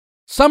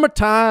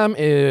Summertime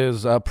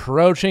is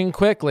approaching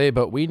quickly,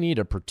 but we need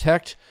to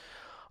protect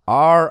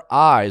our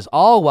eyes,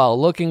 all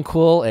while looking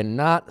cool and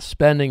not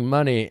spending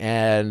money.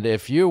 And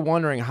if you're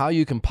wondering how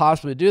you can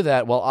possibly do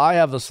that, well, I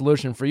have the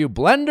solution for you.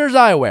 Blenders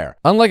Eyewear.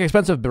 Unlike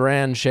expensive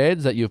brand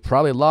shades that you've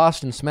probably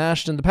lost and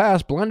smashed in the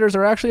past, blenders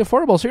are actually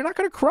affordable, so you're not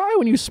going to cry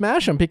when you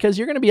smash them because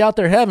you're going to be out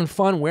there having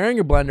fun wearing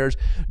your blenders,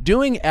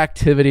 doing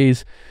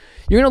activities.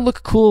 You're going to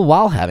look cool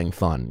while having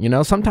fun. You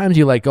know, sometimes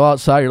you like go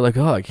outside, you're like,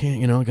 oh, I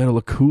can't, I got to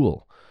look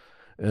cool.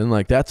 And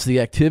like, that's the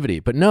activity.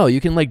 But no, you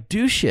can like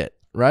do shit,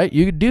 right?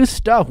 You can do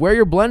stuff, wear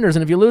your blenders,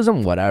 and if you lose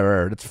them,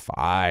 whatever, it's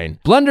fine.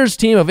 Blenders'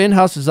 team of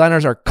in-house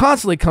designers are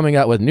constantly coming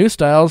out with new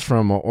styles,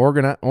 from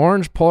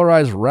orange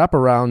polarized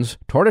wraparounds,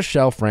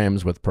 tortoiseshell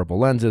frames with purple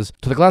lenses,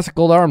 to the classic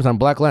gold arms on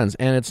black lens.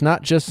 And it's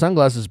not just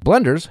sunglasses.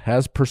 Blenders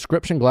has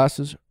prescription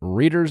glasses,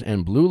 readers,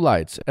 and blue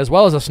lights, as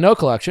well as a snow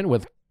collection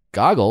with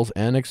goggles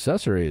and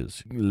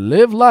accessories.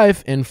 Live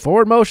life in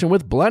forward motion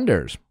with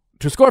Blenders.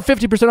 To score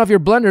 50% off your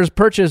Blenders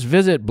purchase,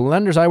 visit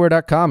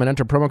blenderseyewear.com and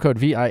enter promo code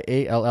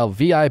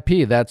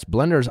VIALLVIP. That's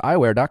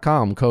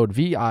blenderseyewear.com, code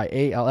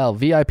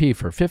VIALLVIP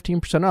for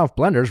 15% off.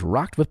 Blenders,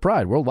 rocked with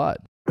pride worldwide.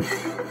 You're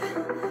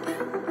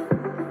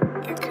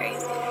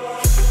crazy.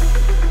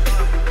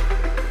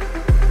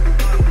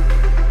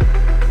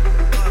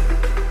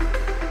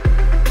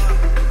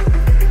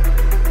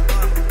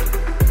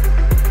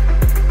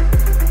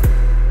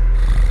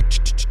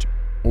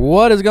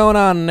 What is going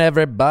on,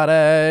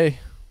 everybody?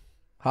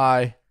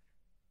 Hi,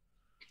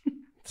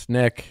 it's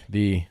Nick.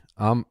 Is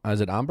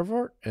it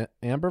ambivert?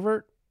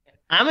 Ambivert?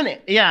 I'm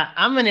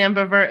an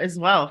ambivert as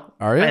well.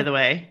 Are you? By the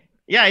way,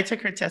 yeah, I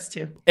took her test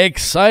too.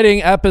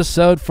 Exciting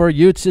episode for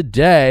you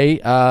today.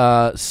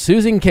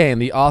 Susan Cain,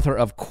 the author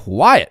of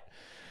Quiet,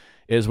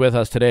 is with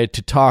us today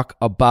to talk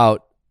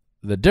about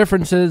the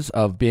differences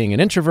of being an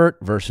introvert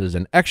versus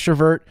an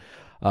extrovert.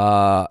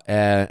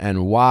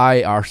 And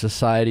why our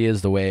society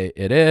is the way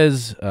it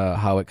is,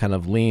 how it kind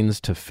of leans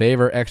to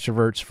favor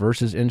extroverts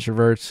versus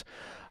introverts.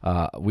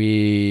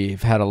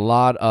 We've had a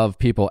lot of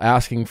people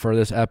asking for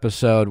this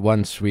episode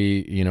once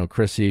we,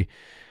 Chrissy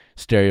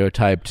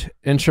stereotyped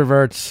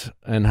introverts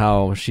and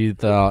how she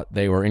thought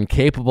they were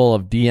incapable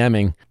of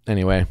DMing.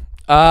 Anyway,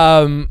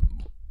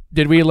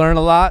 did we learn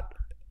a lot?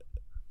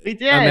 We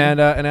did.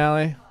 Amanda and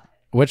Allie?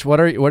 What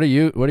are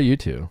you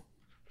two?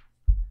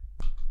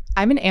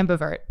 I'm an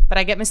ambivert, but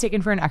I get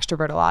mistaken for an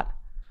extrovert a lot.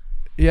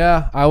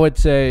 Yeah, I would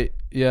say,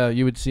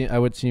 you would seem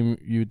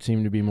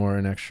to be more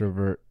an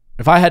extrovert.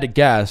 If I had to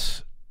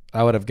guess,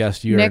 I would have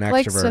guessed you're an extrovert. Nick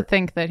likes to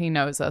think that he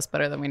knows us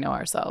better than we know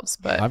ourselves,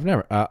 but I've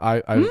never,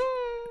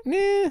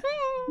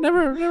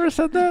 never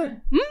said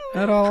that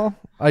at all.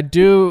 I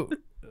do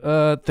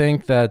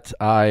think that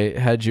I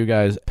had you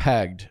guys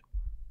pegged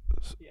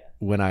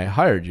when I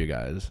hired you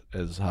guys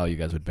as how you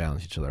guys would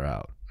balance each other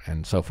out,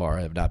 and so far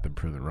I have not been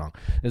proven wrong.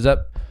 Is that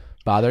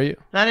bother you?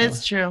 That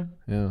is true.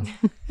 Yeah.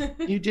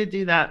 You did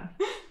do that.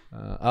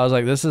 I was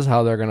like, this is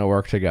how they're going to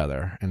work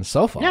together. And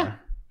so far,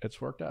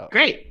 it's worked out.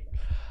 Great.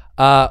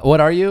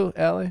 What are you,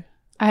 Allie?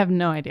 I have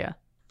no idea.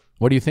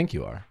 What do you think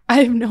you are?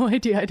 I have no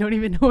idea. I don't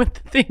even know what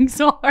the things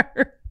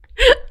are.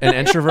 An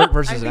introvert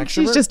versus an extrovert?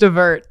 She's just a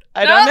vert.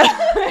 I don't know.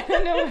 I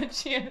don't know what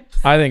she is.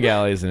 I think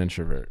Allie is an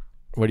introvert.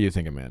 What do you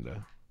think,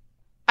 Amanda?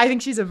 I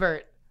think she's a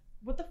vert.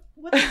 What's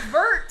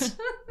vert?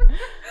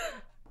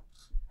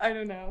 I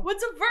don't know.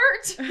 What's a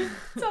vert?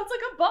 Sounds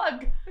like a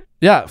bug.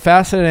 Yeah,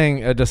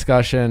 fascinating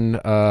discussion.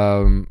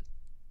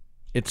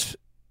 It's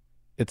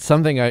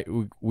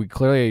something we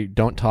clearly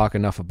don't talk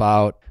enough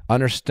about.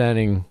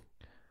 Understanding,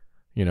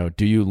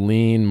 do you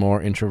lean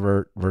more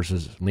introvert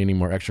versus leaning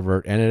more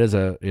extrovert? And it is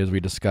as we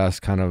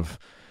discussed, kind of,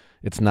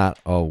 it's not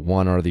a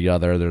one or the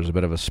other. There's a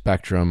bit of a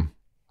spectrum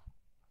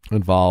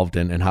involved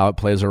and how it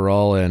plays a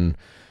role in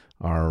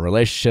our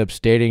relationships,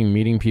 dating,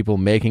 meeting people,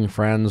 making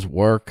friends,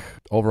 work,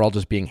 overall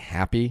just being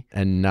happy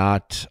and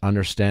not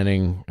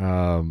understanding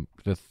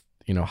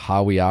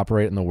how we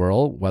operate in the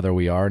world, whether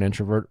we are an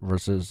introvert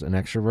versus an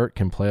extrovert,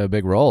 can play a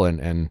big role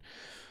in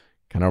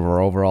kind of our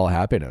overall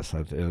happiness.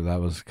 That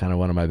was kind of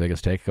one of my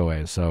biggest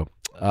takeaways. So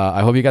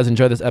I hope you guys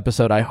enjoyed this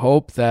episode. I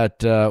hope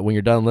that when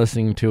you're done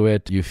listening to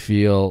it, you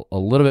feel a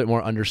little bit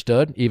more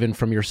understood, even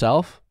from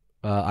yourself.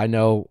 I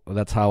know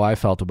that's how I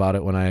felt about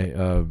it when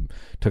I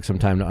took some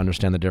time to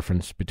understand the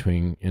difference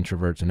between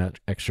introverts and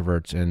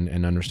extroverts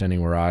and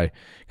understanding where I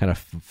kind of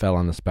fell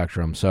on the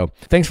spectrum. So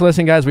thanks for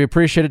listening, guys. We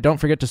appreciate it. Don't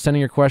forget to send in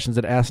your questions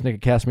at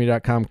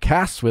asknick@castmedia.com,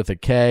 cast with a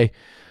K,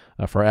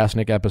 for Ask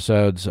Nick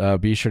episodes.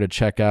 Be sure to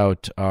check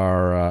out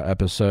our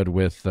episode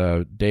with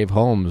Dave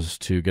Holmes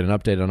to get an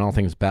update on all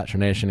things Bachelor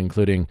Nation,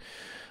 including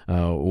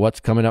what's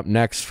coming up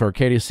next for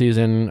Katie's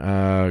season,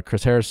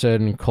 Chris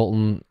Harrison,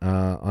 Colton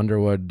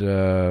Underwood,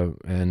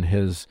 and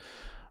his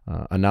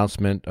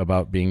announcement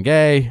about being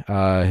gay,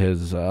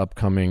 his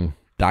upcoming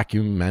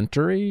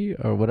documentary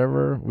or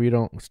whatever,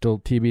 still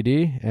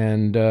TBD.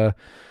 And that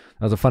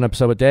was a fun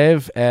episode with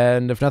Dave.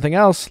 And if nothing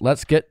else,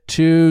 let's get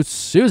to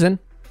Susan.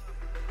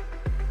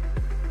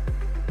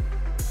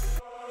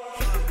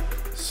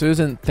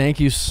 Susan,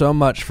 thank you so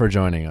much for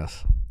joining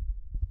us.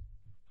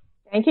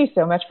 Thank you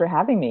so much for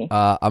having me.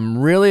 I'm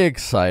really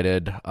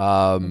excited.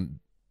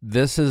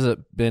 This has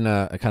been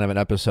a kind of an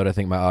episode I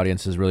think my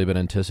audience has really been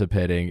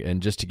anticipating.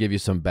 And just to give you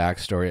some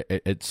backstory,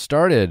 it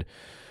started,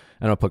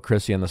 and I'll put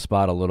Chrissy on the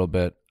spot a little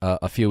bit.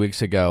 A few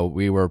weeks ago,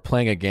 we were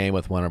playing a game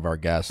with one of our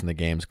guests, and the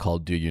game's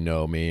called Do You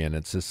Know Me? And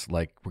it's just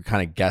like we're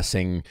kind of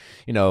guessing,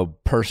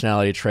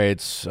 personality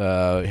traits.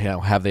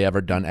 Have they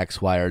ever done X,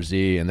 Y, or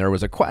Z? And there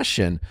was a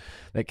question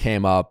that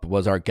came up: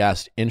 was our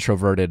guest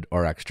introverted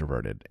or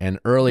extroverted? And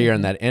earlier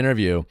in that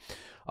interview,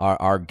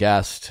 our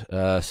guest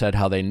said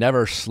how they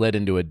never slid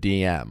into a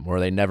DM or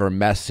they never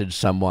messaged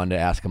someone to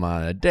ask them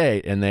on a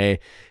date, and they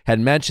had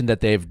mentioned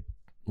that they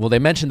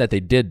mentioned that they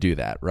did do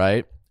that,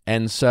 right?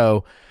 And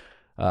so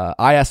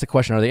I asked the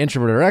question, are they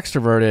introverted or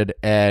extroverted?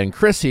 And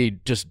Chrissy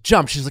just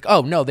jumped. She's like,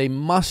 oh, no, they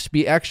must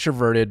be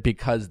extroverted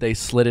because they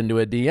slid into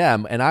a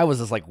DM. And I was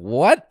just like,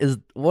 what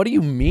do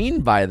you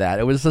mean by that?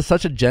 It was just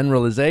such a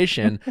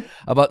generalization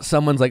about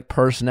someone's like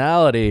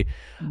personality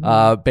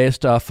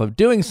based off of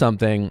doing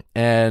something.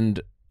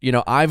 And,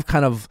 I've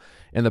kind of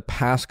in the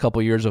past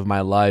couple years of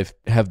my life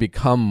have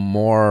become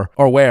more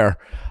aware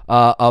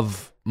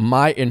of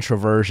my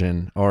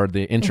introversion or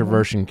the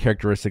introversion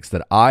characteristics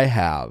that I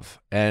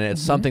have. And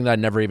it's something that I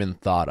never even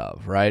thought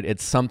of, right?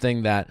 It's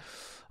something that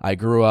I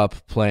grew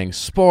up playing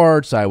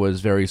sports. I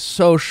was very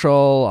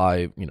social.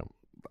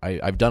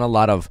 I've done a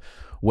lot of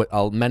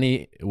what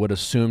many would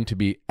assume to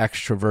be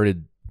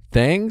extroverted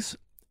things.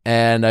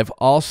 And I've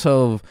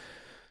also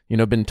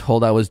been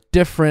told I was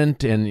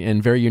different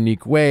in very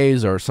unique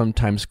ways, or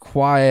sometimes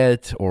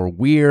quiet or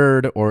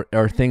weird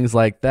or things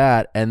like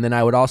that. And then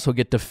I would also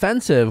get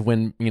defensive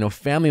when,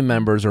 family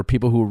members or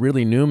people who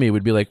really knew me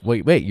would be like,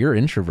 wait, you're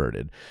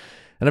introverted.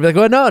 And I'd be like,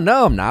 well,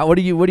 no, I'm not. What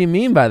do you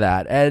mean by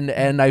that?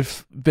 And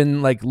I've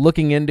been like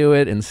looking into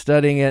it and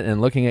studying it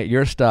and looking at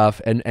your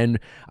stuff. And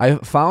I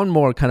found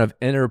more kind of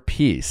inner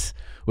peace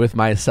with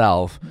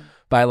myself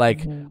by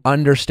like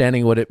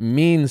understanding what it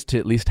means to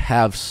at least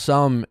have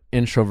some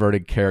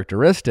introverted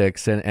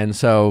characteristics. And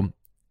so,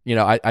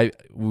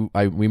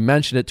 we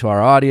mentioned it to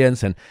our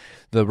audience, and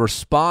the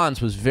response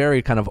was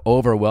very kind of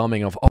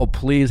overwhelming of, oh,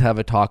 please have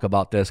a talk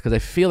about this. Because I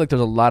feel like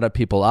there's a lot of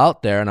people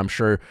out there, and I'm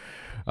sure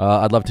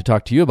I'd love to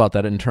talk to you about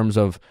that in terms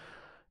of,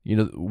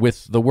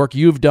 with the work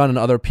you've done and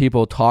other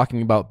people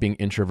talking about being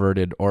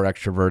introverted or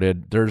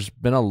extroverted, there's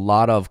been a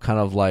lot of kind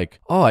of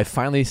like, oh, I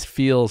finally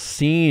feel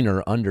seen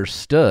or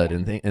understood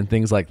and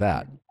things like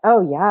that.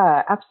 Oh,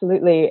 yeah,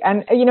 absolutely.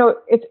 And,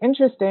 it's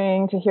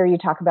interesting to hear you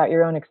talk about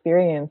your own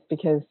experience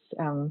because,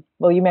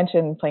 you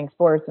mentioned playing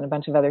sports and a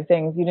bunch of other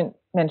things. You didn't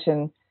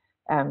mention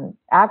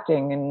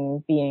acting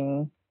and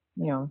being,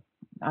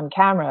 on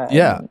camera.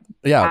 Yeah.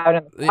 Out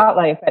in the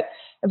spotlight.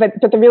 But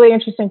the really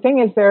interesting thing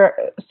is there are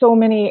so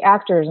many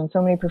actors and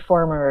so many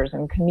performers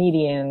and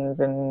comedians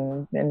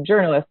and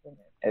journalists,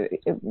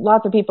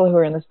 lots of people who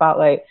are in the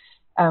spotlight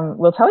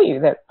will tell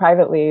you that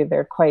privately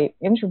they're quite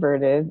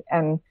introverted,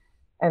 and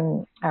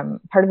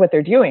part of what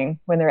they're doing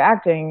when they're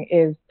acting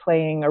is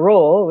playing a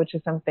role, which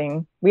is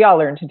something we all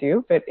learn to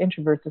do, but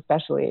introverts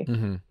especially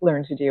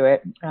learn to do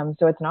it.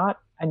 So it's not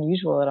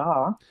unusual at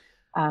all.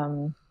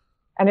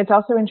 And it's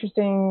also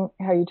interesting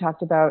how you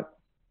talked about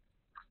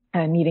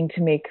needing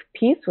to make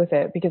peace with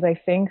it, because I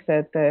think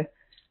that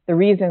the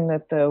reason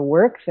that the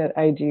work that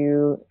I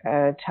do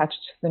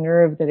touched the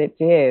nerve that it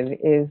did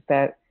is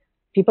that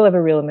people have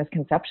a real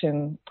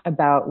misconception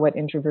about what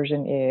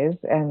introversion is,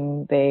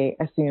 and they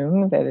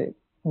assume that it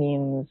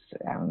means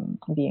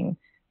being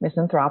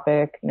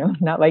misanthropic,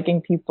 not liking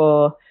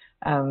people,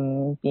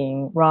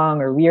 being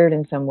wrong or weird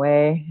in some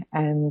way.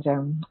 And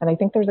I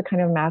think there's a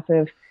kind of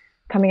massive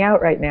coming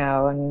out right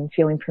now and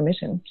feeling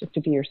permission just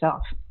to be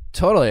yourself.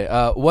 Totally.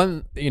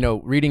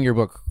 Reading your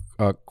book,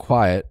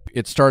 Quiet,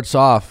 it starts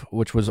off,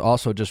 which was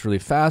also just really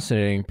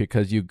fascinating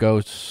because you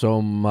go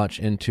so much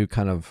into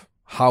kind of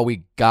how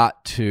we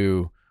got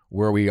to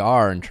where we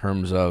are in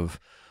terms of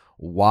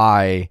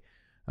why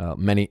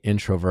many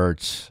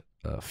introverts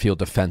feel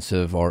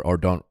defensive or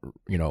don't,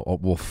 or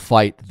will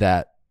fight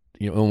that,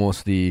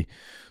 almost the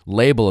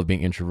label of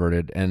being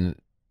introverted. And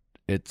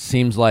it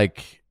seems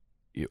like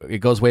it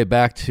goes way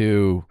back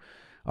to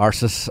our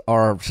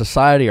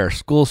society, our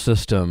school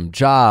system,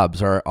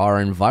 jobs, our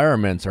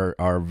environments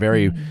are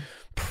very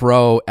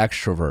pro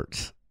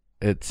extroverts,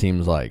 it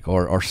seems like,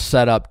 or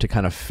set up to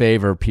kind of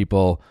favor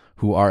people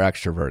who are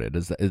extroverted.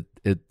 Is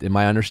that, am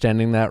I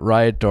understanding that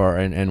right?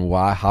 And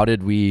why? How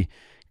did we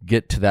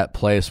get to that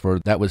place where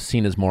that was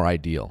seen as more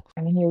ideal?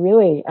 I mean, you're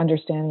really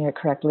understanding it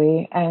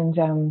correctly.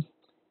 And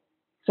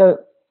so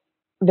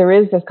there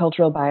is this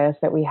cultural bias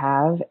that we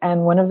have.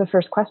 And one of the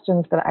first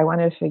questions that I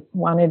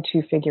wanted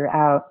to figure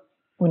out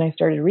when I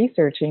started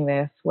researching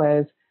this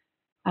was,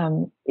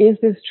 is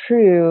this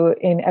true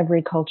in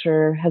every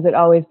culture? Has it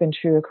always been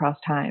true across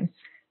time?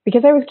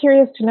 Because I was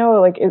curious to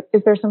know, like,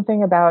 is there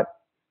something about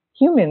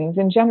humans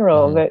in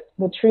general that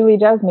truly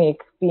does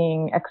make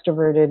being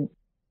extroverted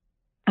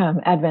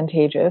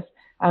advantageous?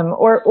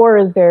 Or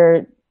is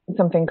there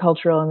something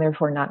cultural and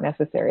therefore not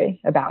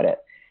necessary about it?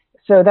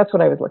 So that's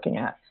what I was looking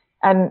at.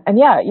 And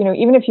yeah,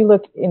 even if you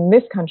look in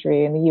this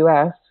country, in the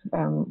U.S.,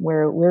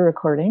 where we're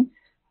recording,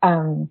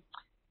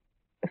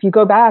 if you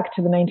go back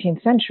to the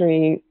 19th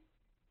century,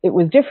 it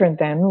was different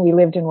then. We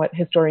lived in what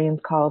historians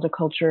called a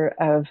culture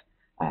of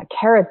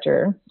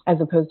character, as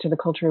opposed to the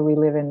culture we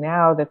live in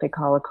now that they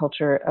call a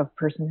culture of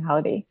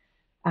personality.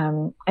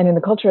 And in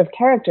the culture of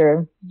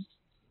character,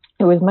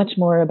 it was much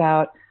more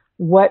about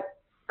what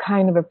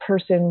kind of a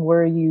person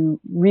were you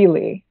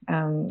really?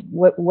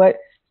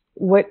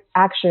 What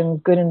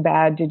actions, good and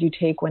bad, did you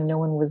take when no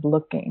one was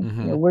looking?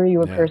 Mm-hmm. Were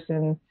you a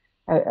person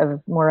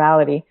of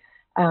morality?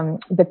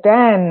 But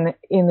then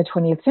in the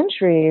 20th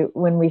century,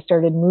 when we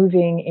started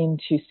moving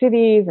into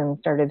cities and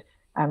started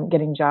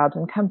getting jobs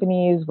in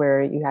companies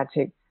where you had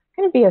to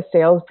kind of be a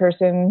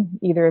salesperson,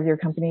 either of your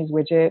company's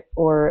widget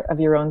or of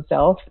your own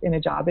self in a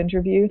job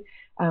interview,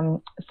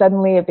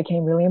 suddenly it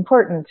became really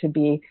important to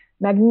be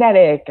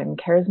magnetic and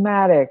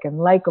charismatic and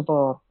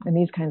likable and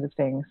these kinds of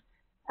things.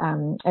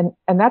 And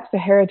that's the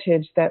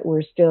heritage that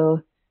we're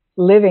still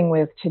living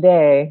with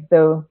today,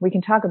 though we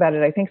can talk about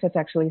it. I think that's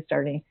actually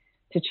starting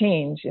to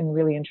change in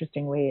really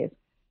interesting ways.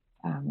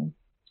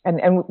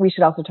 And we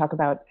should also talk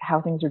about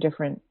how things are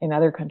different in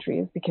other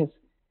countries, because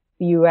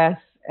the US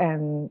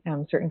and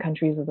certain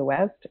countries of the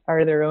West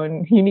are their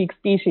own unique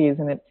species,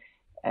 and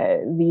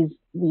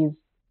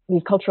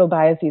these cultural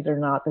biases are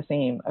not the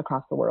same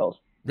across the world.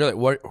 Really,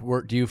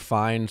 what do you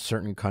find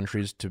certain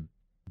countries to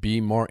be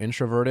more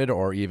introverted,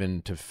 or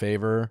even to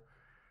favor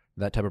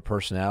that type of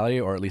personality,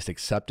 or at least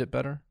accept it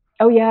better?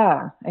 Oh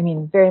yeah, I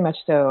mean, very much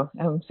so.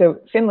 So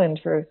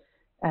Finland, for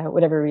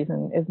whatever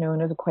reason, is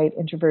known as a quite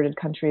introverted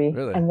country.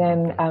 Really? And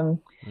then,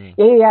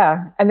 Okay.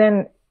 yeah. And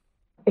then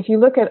if you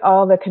look at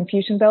all the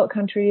Confucian Belt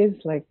countries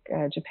like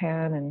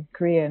Japan and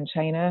Korea and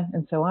China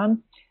and so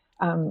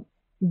on,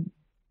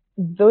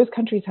 those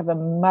countries have a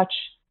much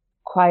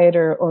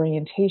quieter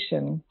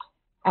orientation.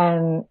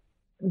 And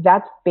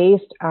that's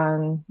based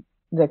on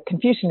the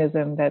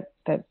Confucianism that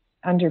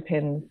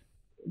underpins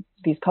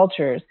these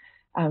cultures.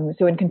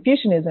 So in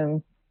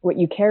Confucianism, what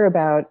you care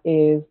about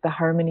is the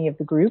harmony of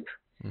the group,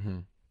 Mm-hmm.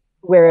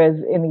 whereas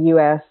in the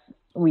US,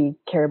 we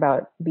care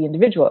about the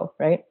individual,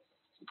 right?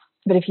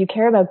 But if you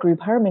care about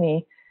group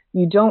harmony,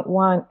 you don't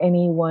want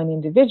any one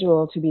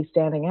individual to be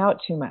standing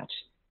out too much.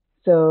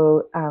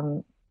 So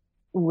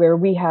where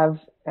we have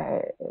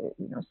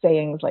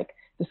sayings like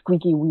the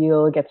squeaky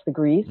wheel gets the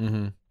grease,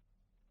 Mm-hmm.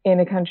 in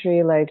a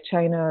country like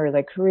China or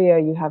like Korea,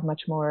 you have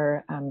much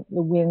more the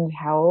wind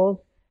howls,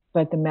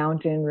 but the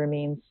mountain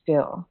remains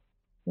still.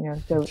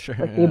 So Sure,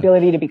 like yeah. the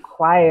ability to be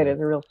quiet is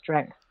a real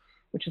strength,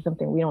 which is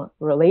something we don't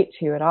relate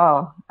to at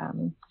all.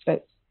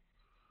 But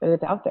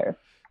it's out there.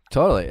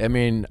 Totally. I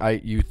mean, I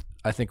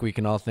think we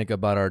can all think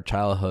about our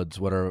childhoods,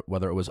 whether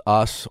it was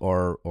us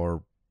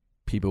or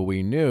people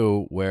we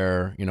knew,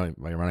 where,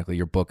 ironically,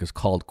 your book is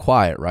called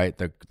Quiet, right?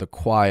 The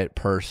quiet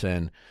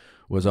person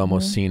was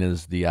almost Mm-hmm. seen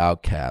as the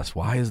outcast.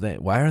 Why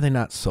are they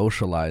not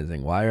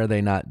socializing? Why are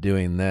they not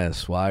doing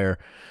this? Why are,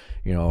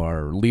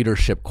 our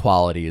leadership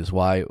qualities?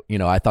 Why,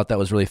 I thought that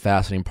was really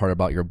fascinating part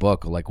about your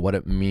book, like what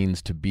it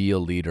means to be a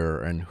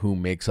leader and who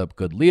makes up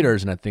good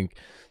leaders. And I think,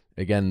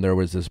 again, there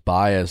was this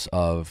bias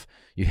of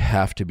you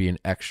have to be an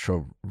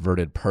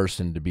extroverted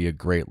person to be a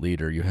great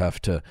leader. You have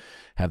to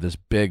have this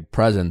big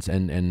presence,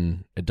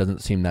 and it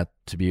doesn't seem that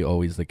to be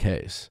always the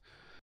case.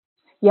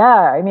 Yeah,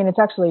 I mean, it's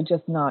actually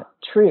just not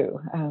true.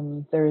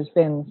 There's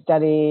been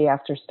study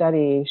after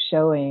study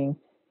showing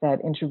that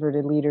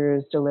introverted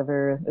leaders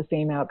deliver the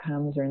same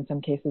outcomes, or in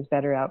some cases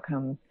better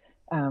outcomes,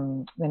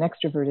 than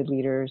extroverted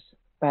leaders.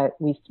 But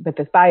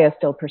this bias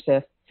still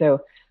persists. So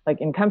like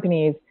in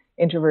companies,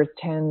 introverts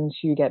tend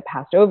to get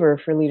passed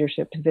over for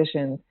leadership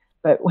positions,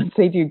 but once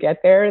they do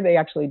get there, they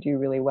actually do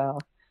really well.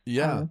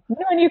 Yeah.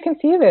 And you can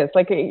see this,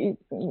 like you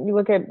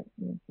look at,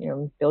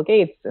 Bill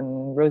Gates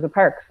and Rosa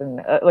Parks,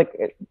 and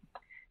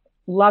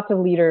lots of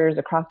leaders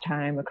across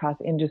time, across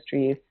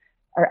industries,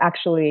 are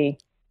actually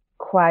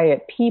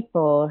quiet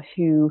people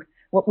who,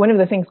 one of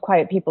the things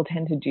quiet people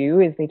tend to do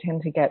is they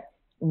tend to get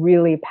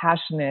really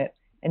passionate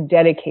and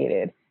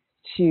dedicated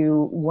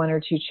to one or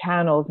two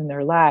channels in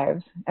their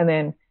lives. And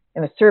then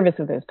in the service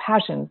of those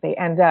passions, they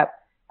end up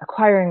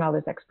acquiring all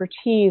this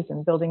expertise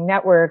and building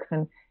networks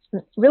and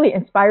really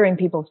inspiring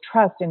people's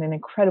trust in an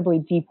incredibly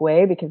deep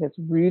way, because it's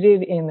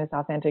rooted in this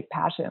authentic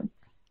passion.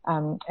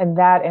 And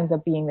that ends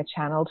up being the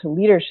channel to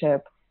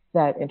leadership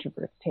that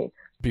introverts take.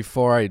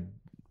 Before I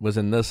was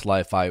in this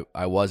life, I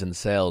was in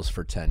sales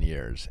for 10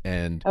 years.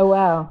 And oh,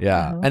 wow.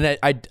 Yeah. Uh-huh.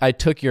 And I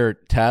took your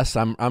test.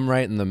 I'm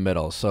right in the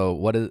middle. So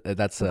what is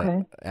that's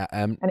Okay.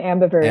 an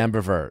ambivert.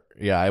 Ambivert.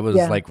 Yeah. I was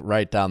like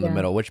right down the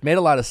middle, which made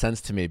a lot of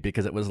sense to me,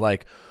 because it was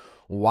like,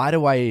 why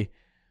do I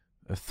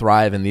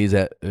thrive in these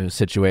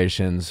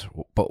situations,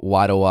 but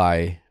why do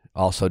I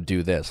also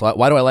do this?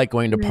 Why do I like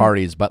going to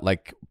parties, but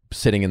like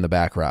sitting in the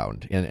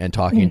background and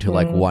talking to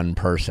like one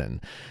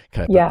person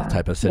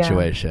type of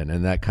situation?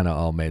 And that kind of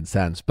all made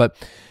sense. But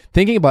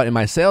thinking about in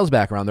my sales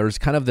background, there's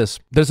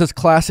this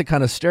classic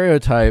kind of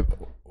stereotype,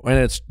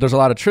 and there's a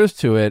lot of truth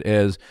to it,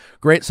 is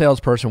great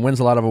salesperson wins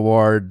a lot of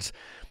awards,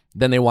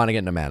 then they want to get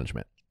into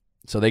management.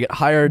 So they get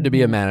hired to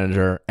be a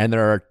manager, and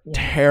they're a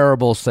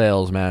terrible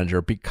sales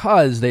manager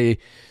because they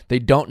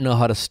don't know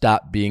how to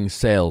stop being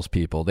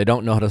salespeople. They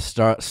don't know how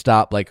to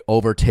stop like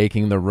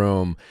overtaking the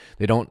room.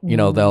 They don't,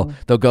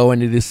 they'll go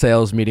into the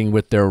sales meeting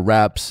with their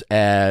reps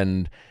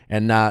and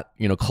not,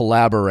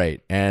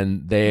 collaborate.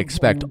 And they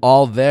expect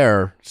all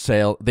their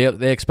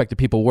they expect the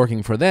people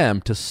working for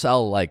them to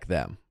sell like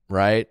them,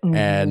 right?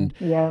 And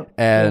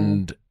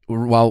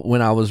while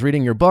when I was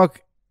reading your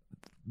book,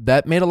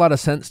 that made a lot of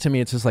sense to me.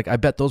 It's just like, I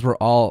bet those were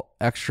all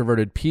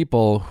extroverted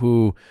people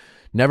who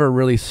never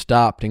really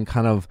stopped and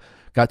kind of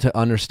got to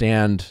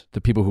understand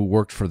the people who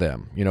worked for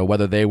them,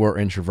 whether they were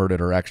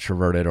introverted or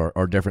extroverted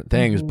or different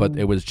things, but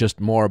it was just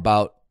more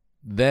about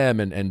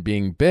them and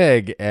being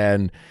big.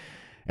 And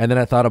then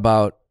I thought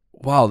about,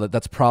 wow,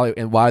 that's probably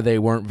and why they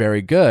weren't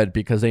very good,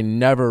 because they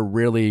never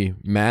really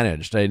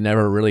managed. They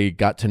never really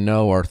got to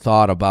know or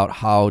thought about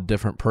how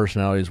different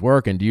personalities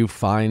work. And do you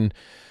find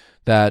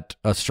that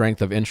a strength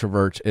of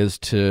introverts is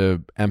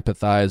to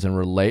empathize and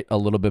relate a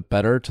little bit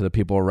better to the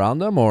people around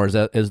them, or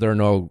is there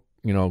no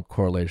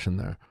correlation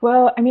there?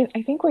 Well, I mean,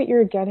 I think what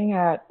you're getting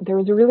at, there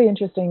was a really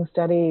interesting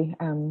study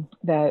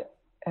that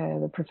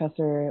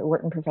the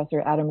Wharton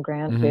professor Adam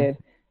Grant did,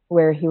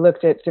 where he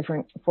looked at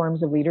different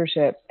forms of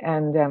leadership,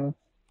 and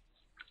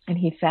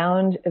he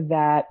found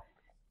that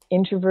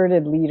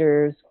introverted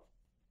leaders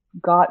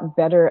got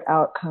better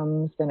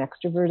outcomes than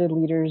extroverted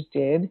leaders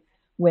did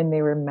when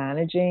they were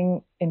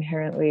managing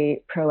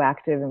inherently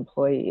proactive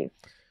employees.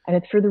 And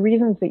it's for the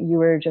reasons that you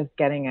were just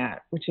getting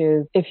at, which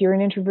is if you're an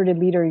introverted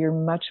leader, you're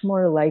much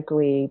more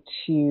likely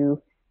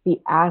to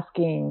be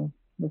asking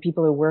the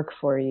people who work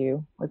for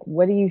you, like,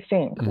 what do you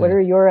think? What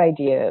are your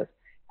ideas?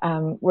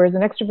 Whereas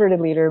an extroverted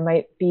leader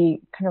might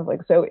be kind of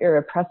like so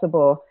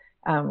irrepressible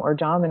or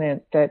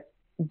dominant that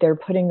they're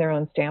putting their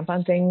own stamp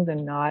on things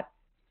and not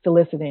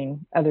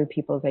soliciting other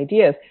people's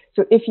ideas.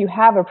 So if you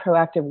have a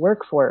proactive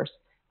workforce,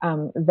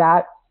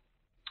 that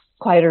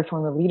quieter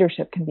form of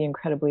leadership can be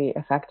incredibly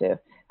effective.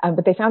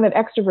 But they found that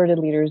extroverted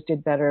leaders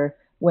did better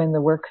when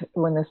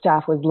the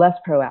staff was less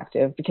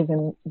proactive, because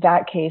in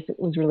that case, it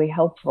was really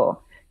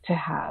helpful to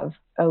have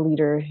a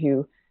leader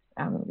who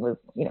was,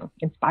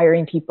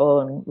 inspiring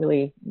people and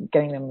really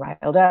getting them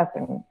riled up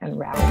and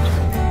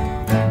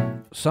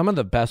rallied. Some of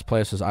the best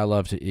places I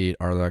love to eat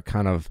are the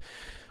kind of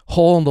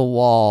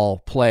hole-in-the-wall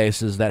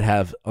places that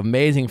have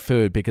amazing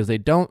food, because they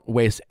don't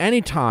waste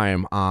any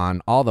time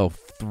on all the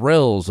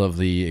thrills of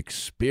the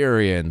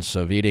experience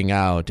of eating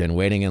out and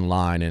waiting in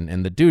line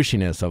and the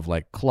douchiness of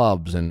like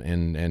clubs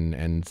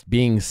and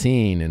being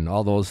seen and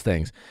all those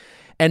things.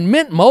 And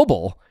Mint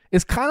Mobile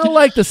is kind of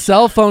like the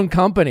cell phone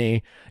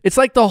company. It's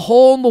like the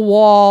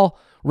hole-in-the-wall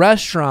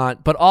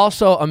restaurant, but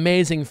also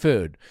amazing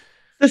food.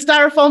 The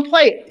styrofoam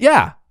plate.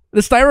 Yeah. The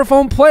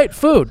styrofoam plate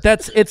food.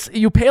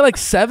 You pay like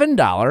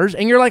 $7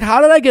 and you're like, how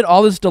did I get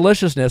all this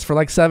deliciousness for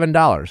like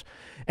 $7?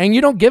 And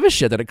you don't give a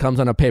shit that it comes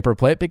on a paper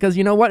plate, because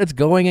you know what? It's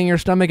going in your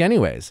stomach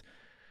anyways.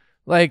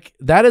 Like,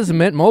 that is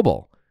Mint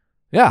Mobile.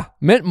 Yeah.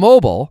 Mint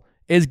Mobile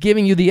is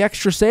giving you the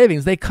extra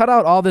savings. They cut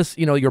out all this,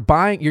 you're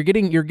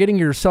getting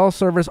your cell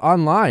service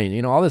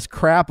online, all this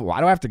crap. Why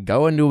do I have to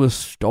go into a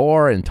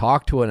store and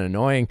talk to an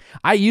annoying,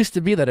 I used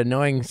to be that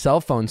annoying cell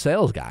phone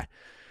sales guy.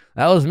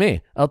 That was me.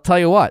 I'll tell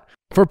you what.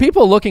 For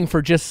people looking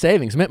for just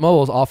savings, Mint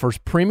Mobile offers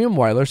premium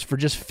wireless for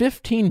just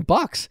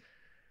 $15.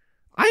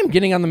 I'm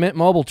getting on the Mint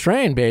Mobile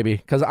train, baby,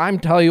 because I'm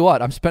telling you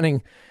what, I'll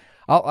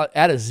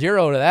add a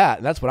zero to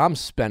that. That's what I'm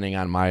spending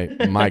on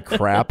my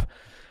crap.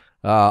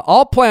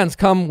 All plans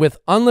come with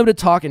unlimited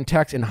talk and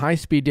text and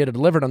high-speed data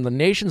delivered on the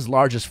nation's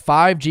largest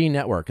 5G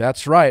network.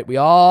 That's right. We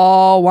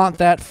all want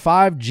that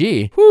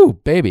 5G. Whew,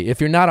 baby.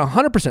 If you're not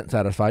 100%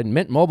 satisfied,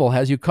 Mint Mobile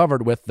has you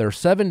covered with their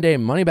 7-day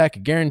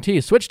money-back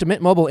guarantee. Switch to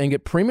Mint Mobile and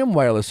get premium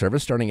wireless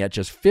service starting at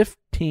just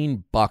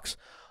 $15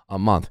 a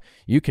month.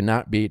 You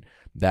cannot beat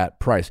that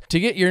price. To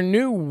get your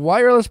new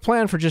wireless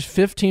plan for just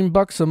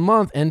 $15 a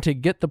month and to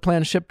get the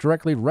plan shipped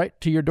directly right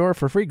to your door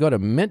for free, go to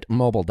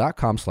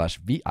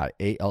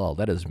mintmobile.com/VIALL.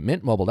 That is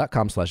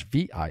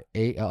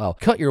mintmobile.com/VIALL.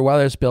 Cut your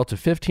wireless bill to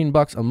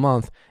 $15 a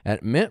month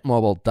at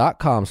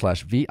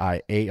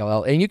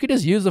mintmobile.com/VIALL. And you can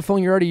just use the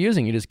phone you're already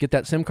using. You just get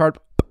that SIM card,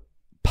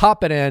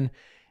 pop it in,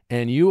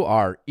 and you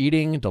are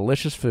eating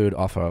delicious food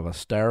off of a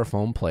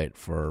styrofoam plate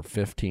for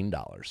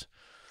 $15.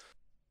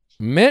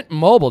 Mint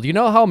Mobile. Do you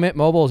know how Mint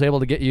Mobile is able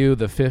to get you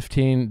the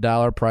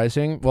 $15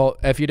 pricing? Well,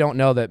 if you don't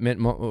know that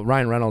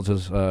Ryan Reynolds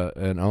is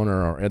an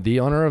owner or the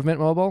owner of Mint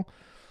Mobile,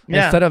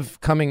 instead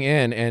of coming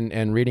in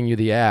and reading you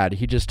the ad,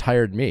 he just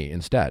hired me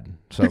instead.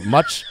 So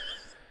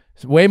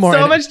way more.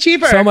 So much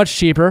cheaper. So much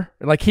cheaper.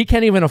 Like, he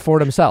can't even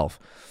afford himself.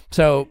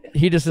 So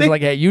he just is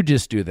like, hey, you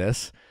just do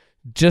this.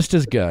 Just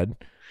as good.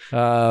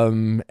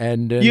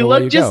 And you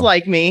look just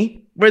like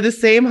me. We're the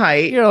same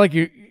height. You're like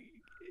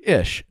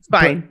you-ish. It's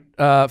fine.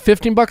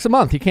 $15 a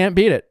month. You can't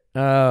beat it.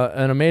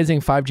 An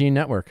amazing 5G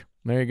network.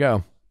 There you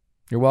go.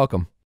 You're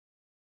welcome.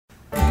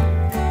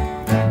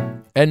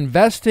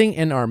 Investing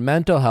in our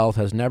mental health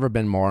has never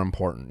been more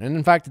important. And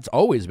in fact, it's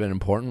always been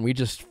important. We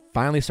just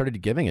finally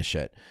started giving a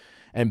shit.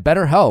 And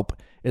BetterHelp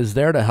is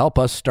there to help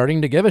us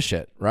starting to give a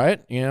shit,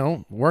 right?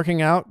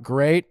 Working out,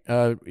 great.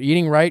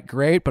 Eating right,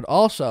 great. But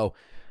also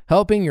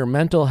helping your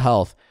mental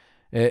health.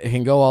 It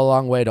can go a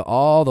long way to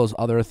all those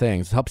other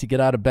things. It helps you get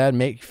out of bed,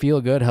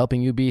 feel good,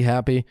 helping you be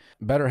happy.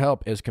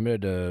 BetterHelp is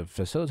committed to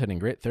facilitating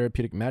great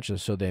therapeutic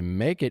matches, so they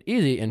make it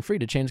easy and free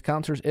to change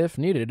counselors if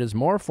needed. It is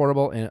more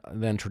affordable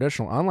than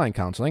traditional online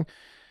counseling,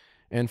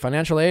 and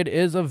financial aid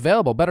is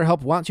available.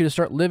 BetterHelp wants you to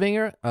start living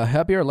a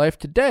happier life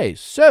today.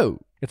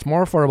 So it's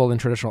more affordable than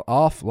traditional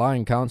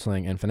offline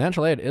counseling, and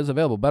financial aid is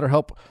available.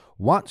 BetterHelp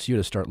wants you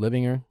to start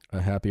living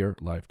a happier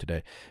life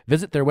today.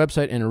 Visit their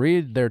website and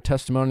read their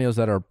testimonials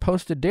that are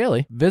posted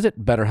daily.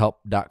 Visit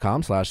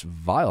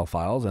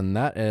betterhelp.com/vilefiles, and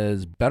that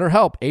is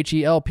BetterHelp,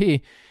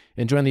 H-E-L-P,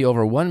 and join the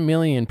over 1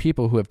 million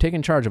people who have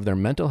taken charge of their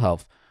mental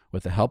health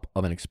with the help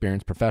of an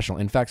experienced professional.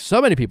 In fact, so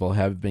many people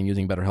have been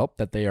using BetterHelp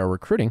that they are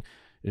recruiting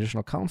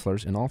additional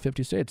counselors in all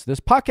 50 states.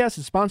 This podcast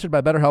is sponsored by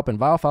BetterHelp, and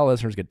Vilefile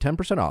listeners get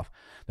 10% off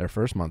their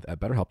first month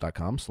at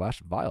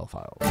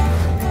betterhelp.com/vilefiles.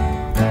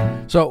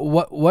 So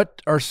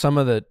what are some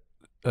of the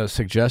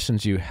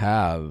suggestions you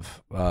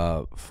have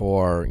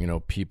for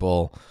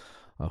people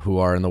who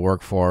are in the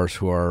workforce,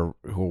 who are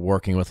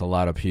working with a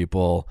lot of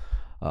people?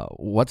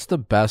 What's the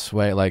best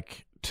way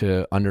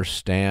to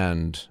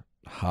understand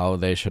how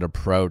they should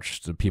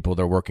approach the people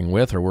they're working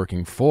with or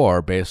working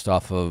for based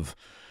off of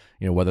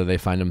whether they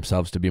find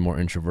themselves to be more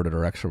introverted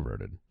or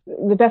extroverted?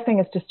 The best thing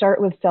is to start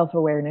with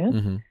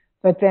self-awareness,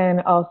 but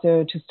then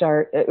also to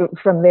start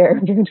from there,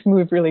 to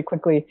move really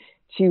quickly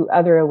to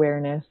other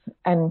awareness,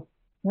 and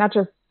not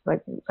just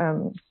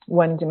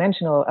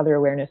one-dimensional other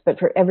awareness, but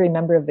for every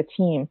member of the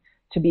team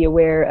to be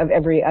aware of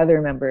every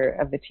other member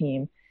of the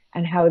team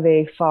and how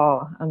they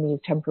fall on this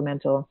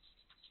temperamental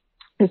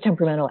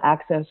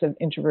axis of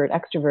introvert,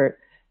 extrovert,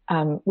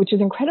 which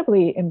is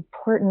incredibly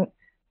important.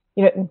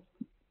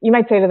 You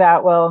might say to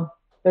that, well,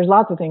 there's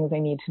lots of things I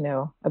need to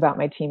know about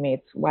my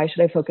teammates. Why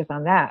should I focus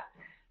on that?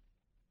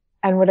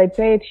 And what I'd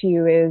say to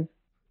you is,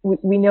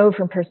 we know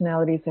from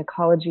personality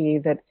psychology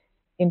that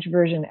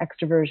introversion,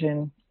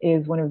 extroversion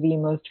is one of the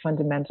most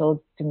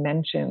fundamental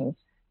dimensions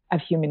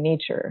of human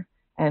nature.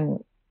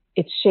 And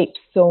it shapes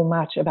so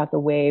much about the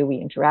way we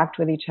interact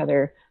with each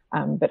other,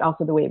 but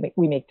also the way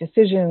we make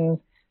decisions,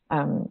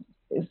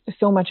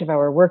 so much of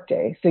our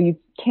workday. So you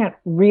can't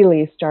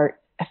really start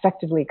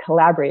effectively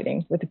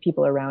collaborating with the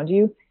people around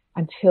you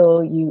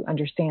until you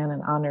understand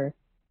and honor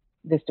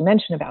this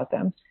dimension about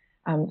them.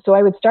 So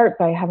I would start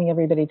by having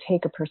everybody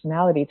take a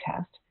personality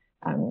test.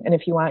 And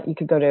if you want, you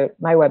could go to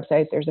my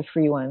website. There's a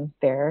free one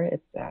there.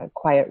 It's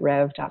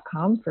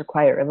quietrev.com for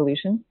Quiet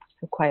Revolution.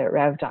 So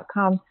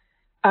quietrev.com.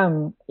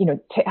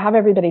 Have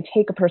everybody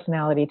take a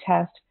personality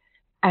test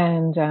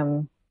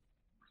and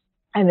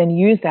then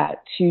use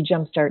that to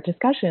jumpstart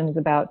discussions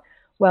about,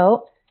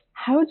 well,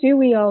 how do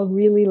we all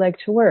really like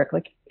to work?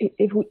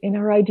 If in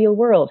our ideal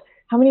world,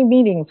 how many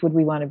meetings would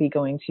we want to be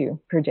going to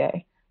per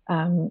day?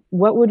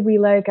 What would we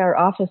like our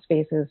office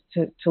spaces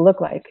to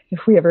look like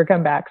if we ever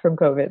come back from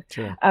COVID?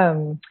 Sure.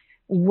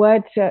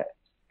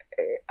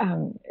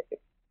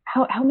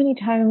 How many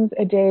times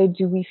a day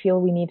do we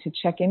feel we need to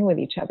check in with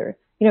each other?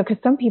 Because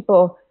for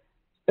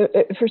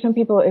some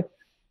people,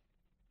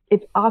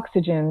 it's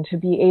oxygen to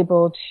be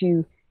able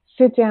to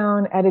sit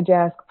down at a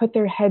desk, put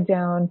their head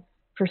down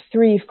for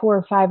 3,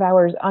 4, 5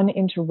 hours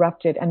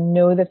uninterrupted and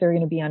know that they're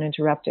going to be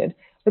uninterrupted.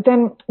 But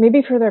then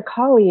maybe for their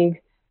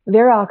colleague,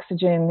 their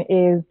oxygen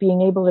is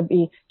being able to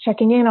be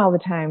checking in all the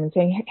time and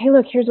saying, hey,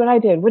 look, here's what I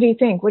did. What do you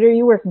think? What are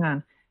you working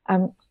on?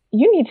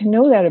 You need to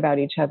know that about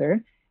each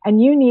other,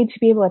 and you need to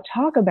be able to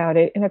talk about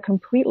it in a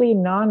completely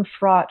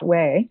non-fraught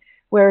way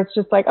where it's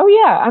just like, oh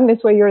yeah, I'm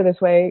this way, you're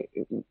this way.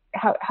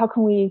 How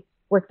can we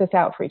work this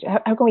out for each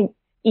other? How can we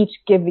each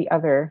give the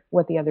other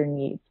what the other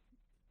needs?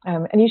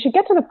 And you should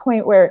get to the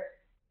point where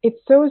it's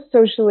so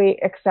socially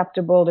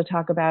acceptable to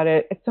talk about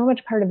it. It's so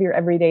much part of your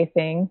everyday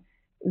thing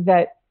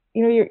that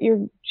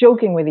you're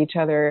joking with each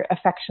other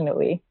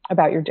affectionately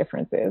about your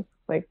differences.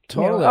 Like,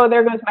 totally. Oh,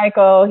 there goes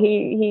Michael.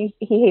 He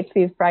hates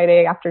these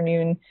Friday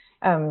afternoon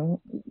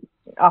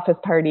office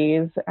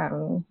parties.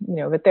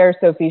 But there's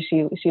Sophie.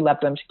 She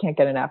loves them. She can't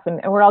get enough. And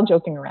we're all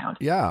joking around.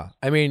 Yeah.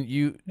 I mean,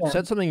 you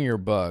said something in your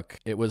book.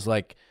 It was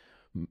like,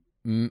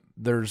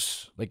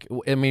 there's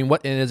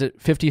what, and is it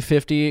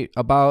 50-50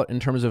 about in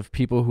terms of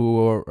people who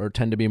are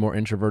tend to be more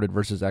introverted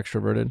versus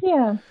extroverted?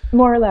 Yeah,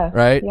 more or less.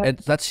 Right. Yep. And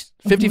that's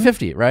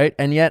 50-50, right?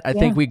 And yet I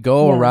think we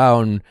go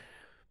around,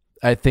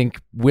 I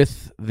think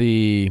with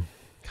the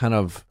kind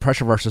of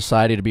pressure of our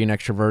society to be an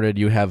extroverted,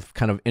 you have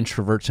kind of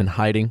introverts in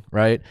hiding,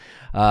 right?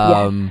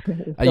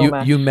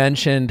 You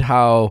mentioned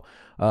how,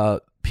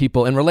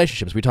 people in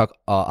relationships. We talk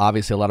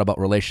obviously a lot about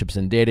relationships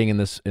and dating in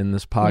this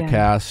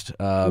podcast.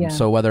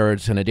 So whether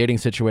it's in a dating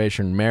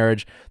situation,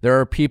 marriage, there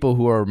are people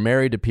who are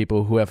married to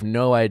people who have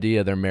no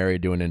idea they're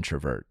married to an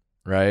introvert,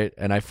 right?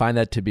 And I find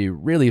that to be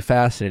really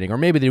fascinating. Or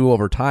maybe they do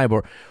over time,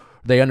 or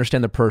they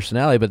understand the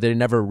personality, but they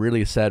never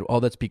really said,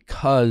 "Oh, that's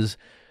because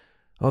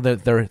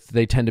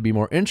they tend to be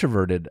more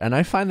introverted." And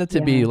I find that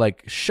to be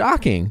like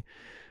shocking.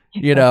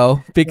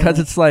 because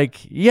it's like,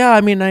 yeah,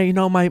 I mean,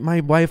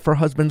 my wife or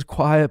husband's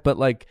quiet, but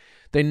like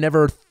they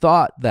never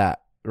thought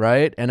that,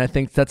 right? And I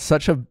think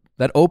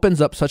that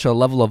opens up such a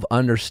level of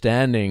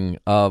understanding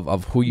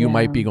of who you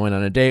might be going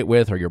on a date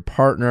with, or your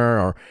partner,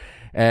 or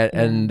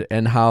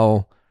and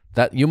how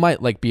that you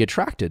might like be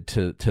attracted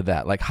to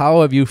that. Like,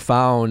 how have you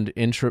found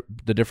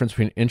the difference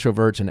between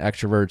introverts and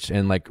extroverts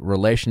in like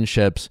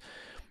relationships?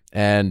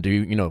 And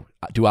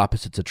do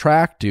opposites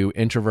attract? Do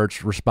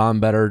introverts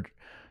respond better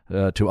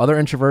to other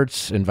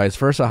introverts and vice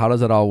versa? How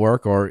does it all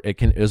work? Or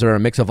is there a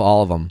mix of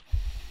all of them?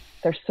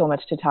 There's so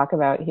much to talk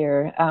about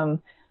here.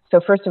 So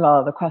first of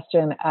all, the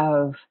question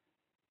of,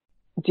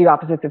 do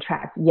opposites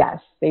attract? Yes,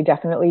 they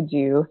definitely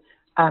do.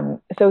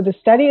 So the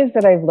studies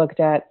that I've looked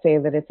at say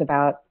that it's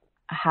about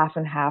half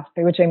and half,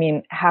 by which I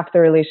mean half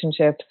the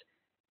relationships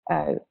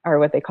are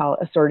what they call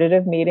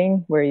assortative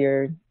mating, where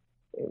you're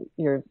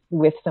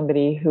with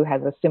somebody who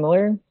has a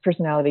similar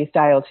personality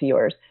style to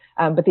yours.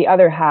 But the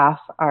other half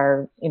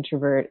are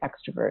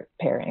introvert-extrovert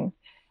pairing.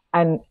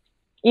 And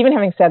even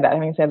having said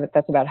that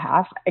that's about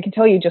half, I can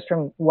tell you just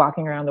from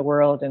walking around the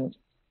world and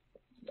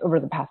over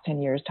the past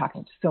 10 years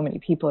talking to so many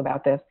people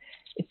about this,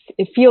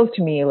 it feels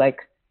to me like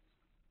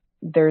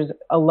there's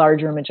a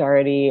larger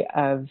majority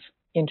of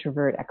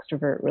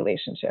introvert-extrovert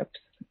relationships,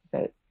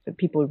 that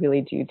people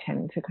really do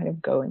tend to kind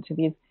of go into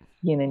these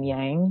yin and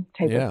yang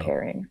type of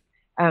pairing.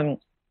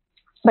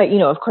 But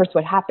of course,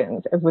 what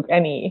happens, as with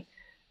any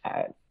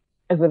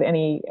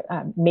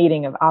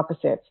mating of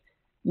opposites,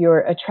 you're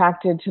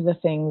attracted to the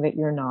thing that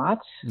you're not.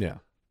 Yeah.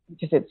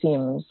 Because it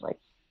seems like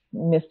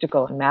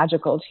mystical and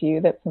magical to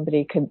you that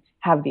somebody could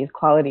have these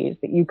qualities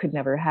that you could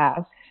never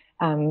have.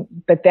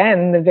 But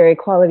then the very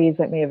qualities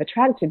that may have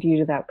attracted you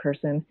to that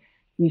person,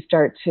 you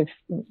start to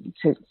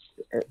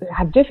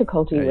have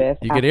difficulty with.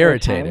 You get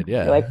irritated,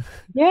 You're like,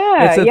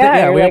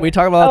 we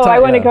talk about all the time. I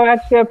want to go out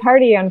to a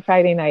party on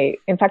Friday night.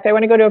 In fact, I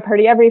want to go to a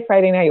party every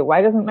Friday night.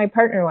 Why doesn't my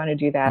partner want to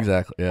do that?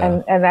 Exactly.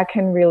 Yeah. And that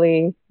can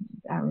really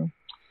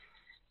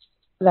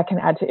that can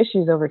add to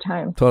issues over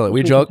time. Totally.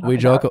 We joke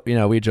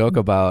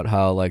about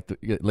how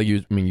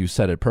you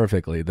said it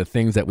perfectly. The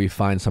things that we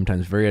find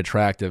sometimes very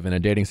attractive in a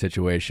dating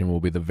situation will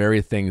be the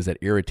very things that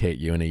irritate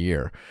you in a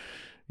year.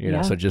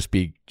 So just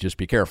be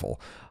careful.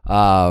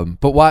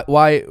 But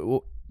why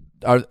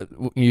are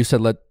you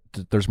said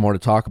there's more to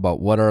talk about?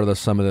 What are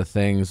some of the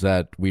things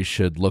that we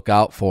should look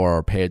out for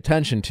or pay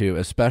attention to,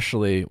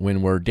 especially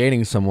when we're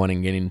dating someone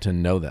and getting to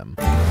know them?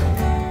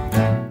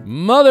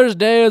 Mother's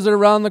Day is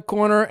around the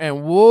corner,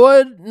 and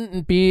wouldn't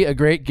it be a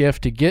great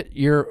gift to get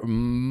your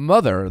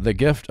mother the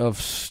gift of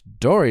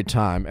story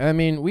time? I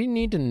mean, we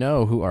need to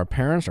know who our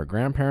parents, our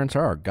grandparents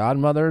are, our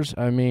godmothers.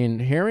 I mean,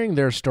 hearing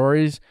their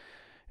stories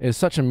is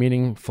such a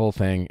meaningful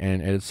thing,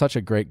 and it's such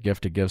a great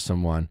gift to give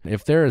someone.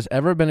 If there has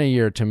ever been a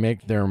year to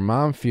make their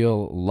mom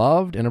feel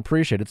loved and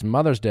appreciated, it's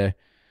Mother's Day.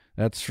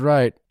 That's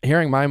right.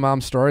 Hearing my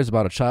mom's stories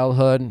about a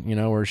childhood,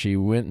 where she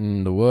went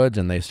in the woods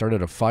and they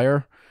started a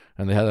fire,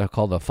 and they had to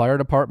call the fire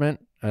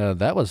department.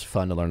 That was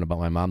fun to learn about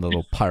my mom, the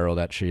little pyro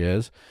that she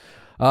is.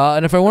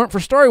 And if it weren't for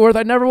Storyworth,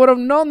 I never would have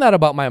known that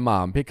about my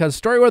mom, because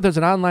Storyworth is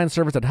an online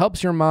service that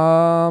helps your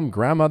mom,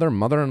 grandmother,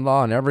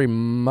 mother-in-law, and every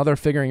mother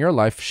figure in your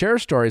life share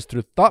stories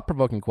through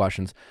thought-provoking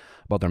questions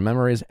about their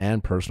memories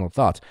and personal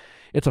thoughts.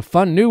 It's a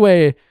fun new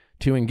way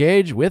to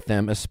engage with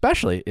them,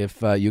 especially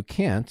if you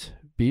can't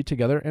be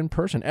together in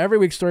person. Every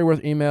week,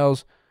 Storyworth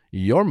emails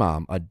your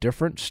mom a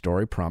different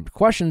story prompt,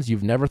 questions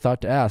you've never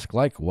thought to ask,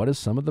 like what is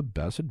some of the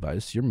best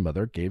advice your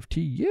mother gave to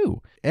you?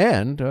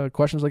 And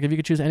questions like, if you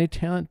could choose any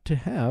talent to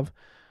have,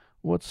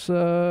 what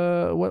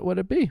would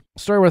it be?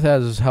 Storyworth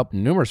has helped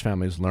numerous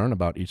families learn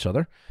about each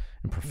other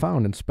in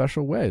profound and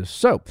special ways.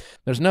 So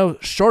there's no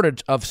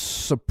shortage of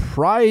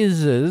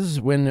surprises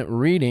when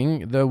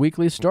reading the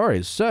weekly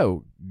stories.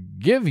 So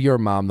give your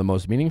mom the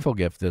most meaningful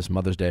gift this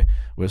Mother's Day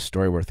with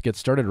Storyworth. Get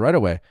started right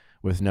away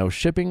with no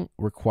shipping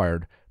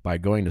required by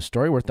going to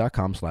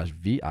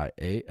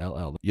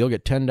storyworth.com/VIALL. You'll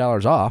get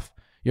 $10 off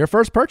your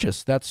first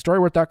purchase. That's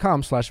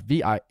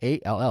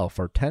storyworth.com/VIALL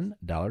for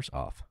 $10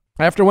 off.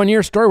 After 1 year,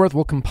 Storyworth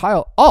will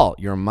compile all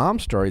your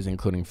mom's stories,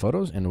 including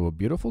photos, into a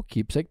beautiful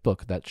keepsake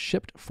book that's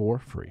shipped for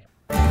free.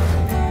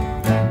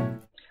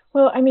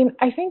 Well, I mean,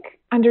 I think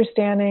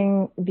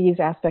understanding these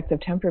aspects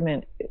of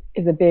temperament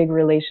is a big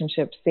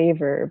relationship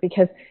saver,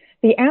 because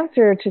the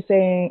answer to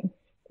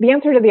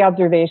the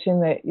observation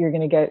that you're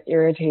going to get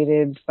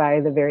irritated by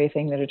the very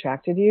thing that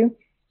attracted you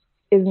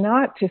is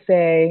not to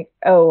say,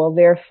 oh, well,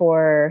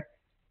 therefore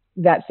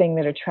that thing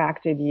that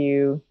attracted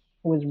you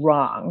was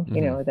wrong,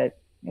 that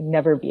I'd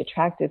never be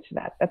attracted to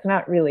that. That's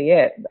not really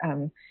it.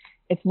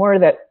 It's more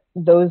that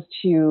those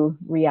two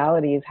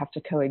realities have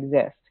to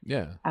coexist.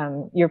 Yeah.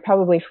 You're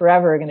probably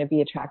forever going to be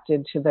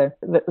attracted to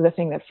the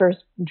thing that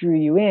first drew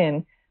you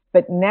in,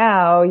 but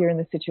now you're in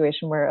the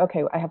situation where,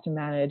 okay, I have to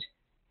manage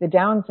the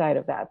downside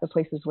of that, the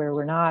places where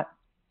we're not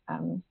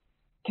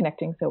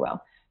connecting so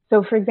well.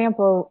 So for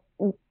example,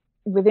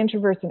 with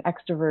introverts and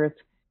extroverts,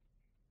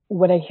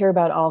 what I hear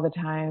about all the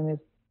time is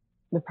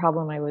the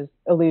problem I was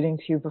alluding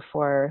to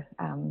before.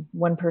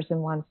 One person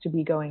wants to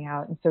be going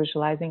out and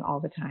socializing all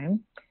the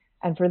time.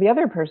 And for the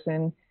other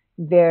person,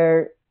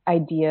 their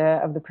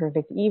idea of the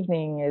perfect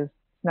evening is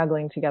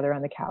snuggling together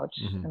on the couch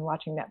and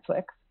watching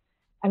Netflix.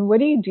 And what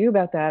do you do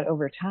about that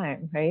over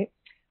time, right?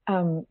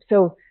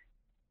 So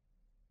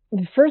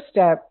the first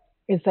step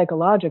is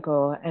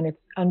psychological, and it's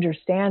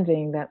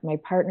understanding that my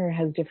partner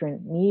has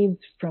different needs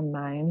from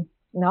mine,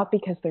 not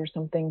because there's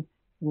something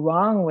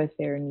wrong with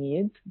their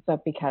needs,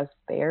 but because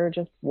they're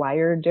just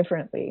wired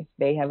differently.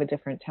 They have a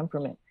different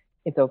temperament.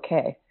 It's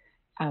okay.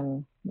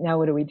 Now,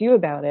 what do we do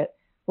about it?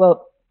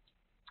 Well,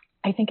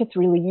 I think it's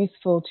really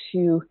useful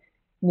to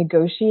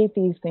negotiate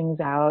these things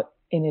out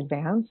in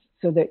advance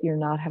so that you're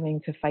not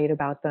having to fight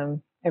about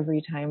them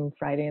every time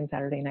Friday and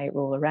Saturday night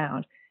roll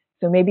around.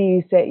 So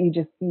maybe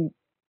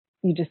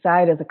you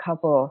decide as a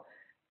couple,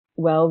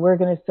 well, we're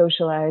going to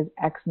socialize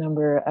X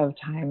number of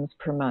times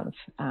per month,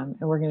 and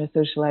we're going to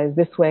socialize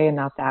this way and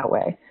not that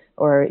way.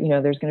 Or,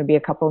 there's going to be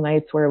a couple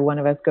nights where one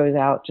of us goes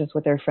out just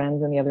with their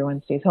friends and the other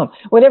one stays home.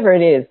 Whatever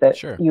it is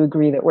that you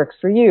agree that works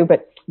for you.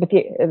 But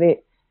the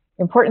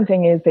important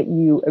thing is that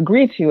you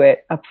agree to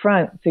it up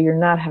front, so you're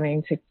not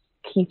having to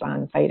keep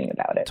on fighting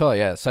about it. Totally,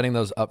 yeah. Setting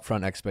those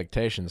upfront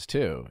expectations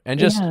too. And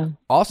just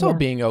also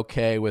being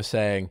okay with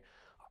saying,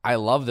 I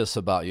love this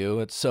about you.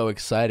 It's so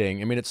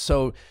exciting. I mean, it's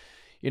so,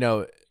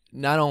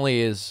 not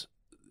only is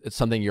it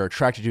something you're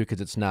attracted to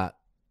because it's not,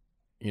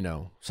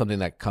 something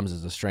that comes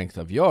as a strength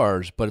of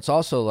yours, but it's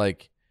also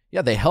like,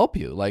 yeah, they help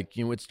you. Like,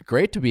 it's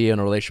great to be in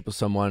a relationship with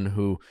someone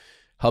who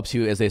helps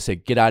you, as they say,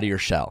 get out of your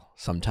shell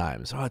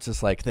sometimes. Oh, it's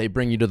just like they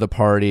bring you to the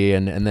party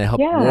and they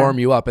help warm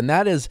you up. And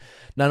that is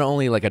not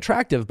only like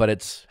attractive, but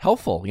it's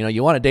helpful.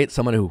 You want to date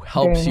someone who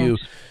helps you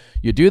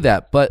do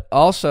that. But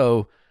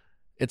also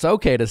it's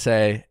okay to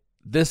say,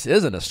 this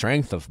isn't a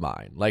strength of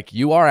mine. Like,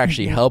 you are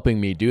actually helping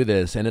me do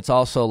this. And it's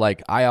also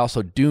like, I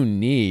also do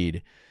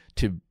need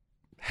to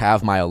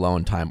have my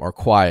alone time or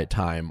quiet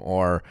time,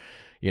 or,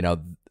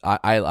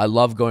 I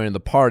love going to the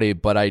party,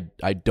 but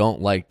I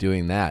don't like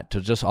doing that. To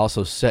just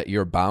also set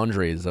your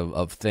boundaries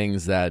of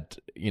things that,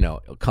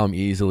 come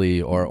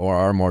easily or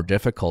are more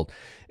difficult,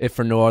 if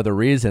for no other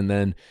reason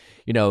than,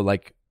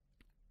 like,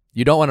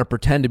 you don't want to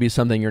pretend to be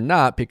something you're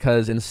not,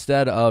 because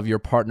instead of your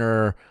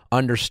partner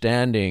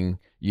understanding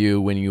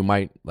you when you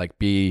might like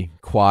be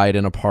quiet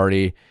in a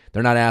party,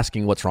 they're not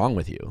asking what's wrong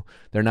with you.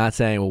 They're not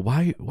saying, well,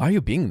 why are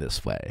you being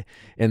this way?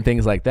 And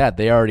things like that.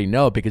 They already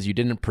know because you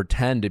didn't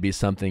pretend to be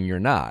something you're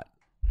not.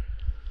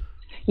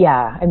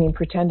 Yeah, I mean,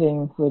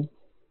 pretending would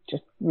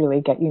just really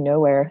get you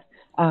nowhere.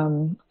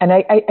 And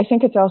I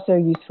think it's also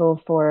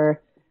useful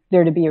for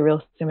there to be a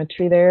real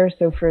symmetry there.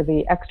 So for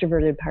the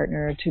extroverted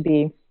partner to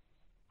be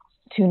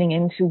tuning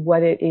into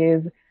what it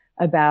is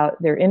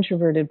about their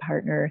introverted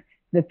partner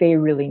that they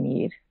really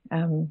need.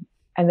 And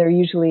there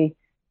usually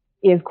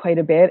is quite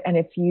a bit, and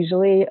it's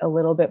usually a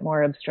little bit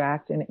more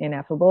abstract and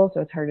ineffable, so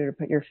it's harder to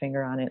put your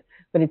finger on it.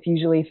 But it's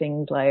usually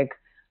things like,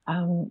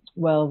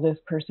 well, this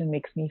person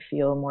makes me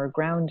feel more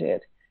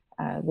grounded.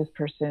 This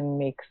person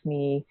makes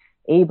me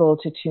able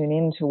to tune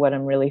into what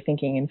I'm really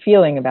thinking and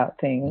feeling about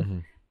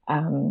things.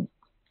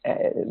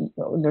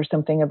 There's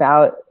something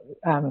about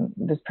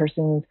this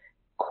person's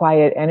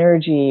quiet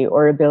energy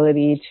or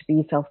ability to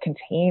be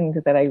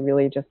self-contained that I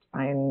really just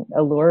find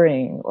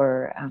alluring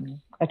or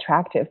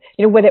attractive.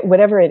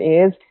 Whatever it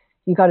is,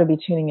 you got to be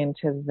tuning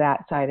into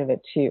that side of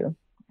it too.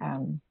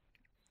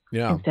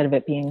 Instead of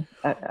it being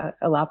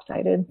a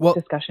lopsided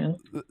discussion.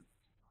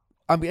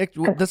 I mean,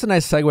 that's a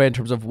nice segue in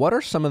terms of what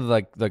are some of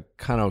the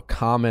kind of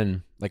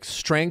common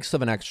strengths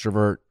of an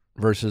extrovert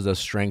versus the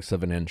strengths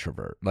of an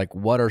introvert? Like,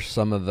 what are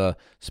some of the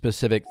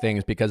specific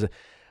things? Because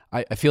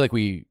I feel like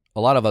a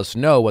lot of us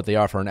know what they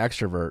are for an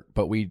extrovert,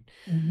 but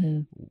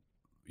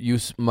you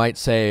might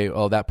say,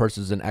 oh, that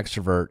person's an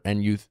extrovert,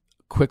 and you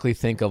quickly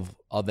think of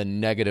the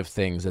negative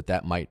things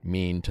that might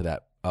mean to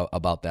that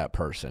about that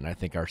person. I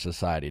think our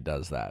society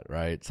does that,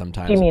 right?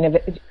 Sometimes. Do you mean of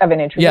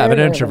an introvert? Yeah, of an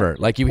introvert.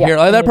 Like you hear,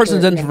 oh, that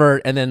person's an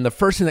introvert, and then the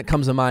first thing that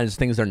comes to mind is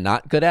things they're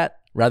not good at,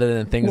 rather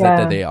than things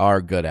that they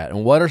are good at.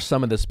 And what are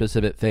some of the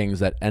specific things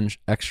that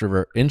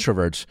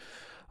introverts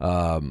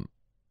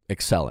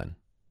excel in?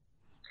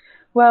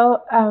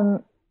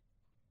 Well,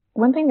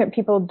 one thing that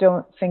people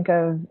don't think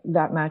of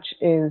that much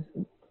is,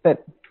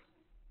 but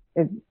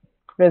it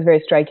is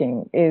very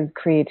striking, is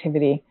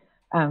creativity.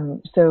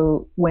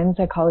 So when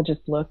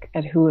psychologists look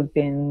at who have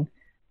been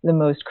the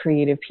most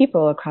creative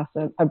people across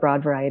a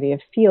broad variety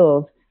of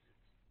fields,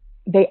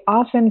 they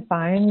often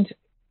find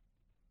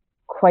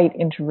quite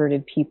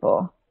introverted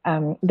people.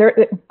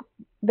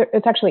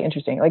 It's actually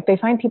interesting. Like, they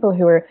find people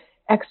who are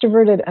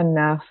extroverted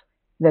enough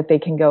that they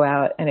can go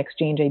out and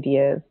exchange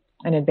ideas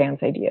and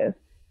advance ideas,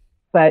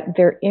 but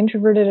they're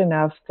introverted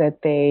enough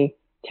that they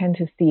tend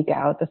to seek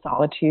out the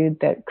solitude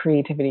that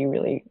creativity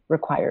really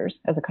requires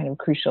as a kind of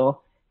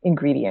crucial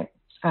ingredient.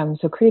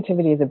 So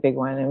creativity is a big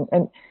one.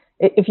 And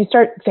if you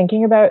start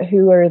thinking about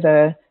who are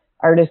the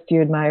artists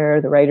you admire,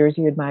 the writers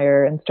you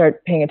admire, and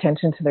start paying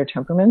attention to their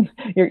temperaments,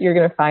 you're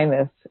going to find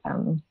this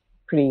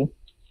pretty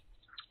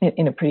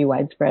in a pretty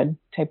widespread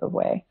type of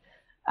way.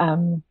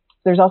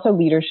 There's also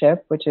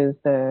leadership, which is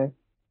the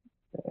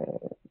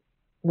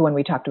one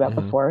we talked about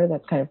before.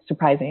 That's kind of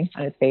surprising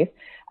on its face.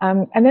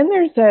 And then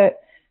there's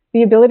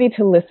the ability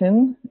to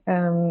listen,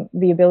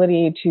 the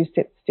ability to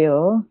sit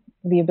still,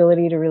 the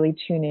ability to really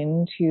tune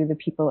in to the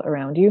people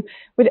around you.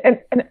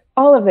 And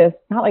all of this,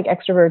 not like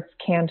extroverts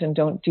can't and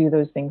don't do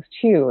those things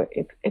too.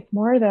 It's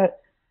more that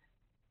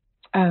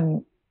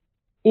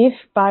if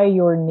by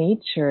your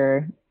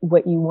nature,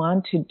 what you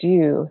want to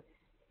do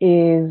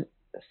is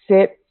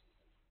to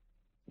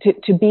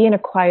be in a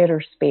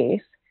quieter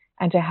space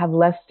and to have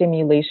less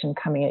stimulation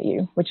coming at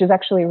you, which is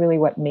actually really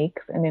what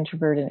makes an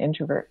introvert an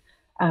introvert.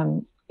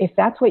 If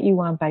that's what you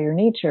want by your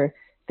nature,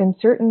 then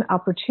certain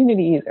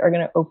opportunities are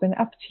going to open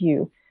up to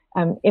you.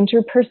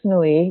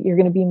 Interpersonally, you're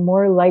going to be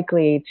more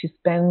likely to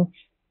spend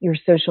your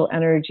social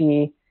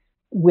energy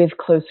with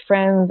close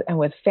friends and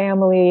with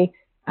family,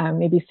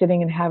 maybe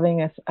sitting and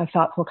having a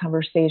thoughtful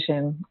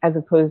conversation, as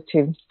opposed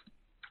to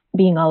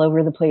being all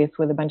over the place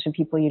with a bunch of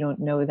people you don't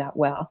know that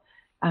well.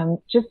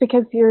 Just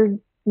because your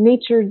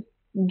nature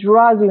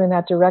draws you in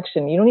that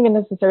direction. You don't even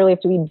necessarily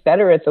have to be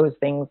better at those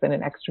things than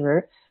an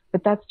extrovert,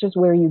 but that's just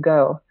where you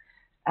go.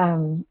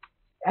 And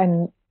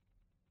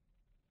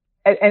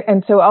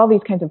so all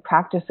these kinds of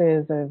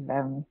practices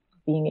of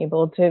being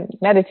able to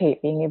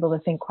meditate, being able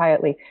to think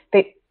quietly,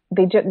 they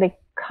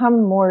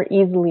come more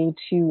easily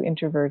to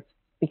introverts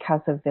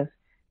because of this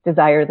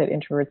desire that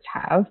introverts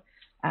have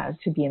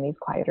to be in these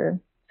quieter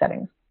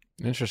settings.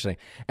 Interesting.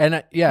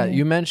 And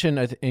you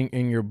mentioned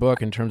in your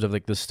book, in terms of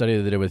like the study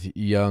that they did with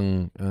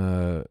young,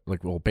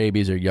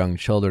 babies or young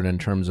children, in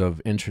terms of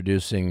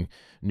introducing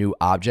new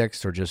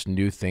objects or just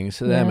new things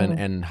to them,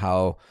 and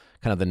how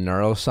kind of the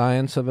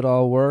neuroscience of it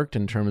all worked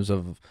in terms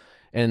of,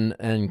 and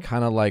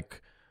kind of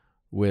like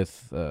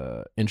with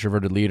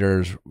introverted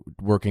leaders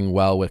working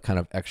well with kind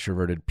of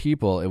extroverted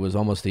people, it was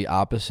almost the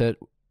opposite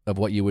of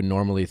what you would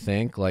normally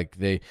think. Like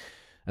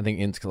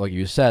like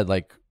you said,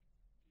 like,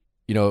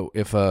 you know,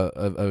 if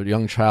a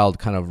young child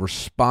kind of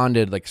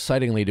responded like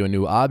excitingly to a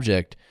new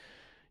object,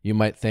 you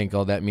might think,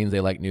 oh, that means they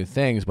like new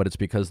things, but it's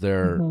because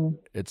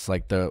it's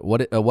like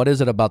what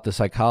is it about the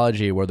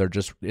psychology where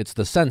it's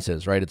the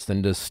senses, right? It's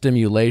the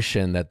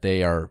stimulation that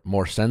they are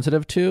more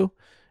sensitive to,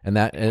 and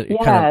that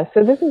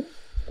So this is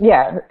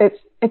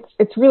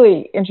it's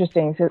really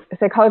interesting. So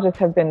psychologists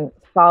have been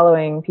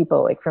following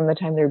people like from the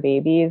time they're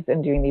babies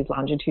and doing these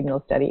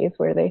longitudinal studies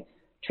where they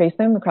trace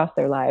them across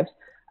their lives.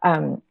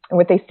 And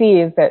what they see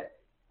is that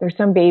there's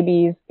some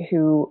babies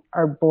who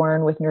are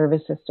born with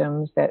nervous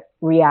systems that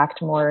react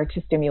more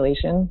to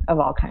stimulation of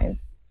all kinds.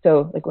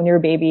 So like when you're a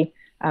baby,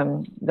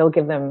 they'll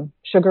give them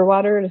sugar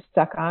water to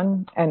suck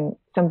on, and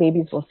some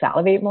babies will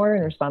salivate more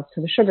in response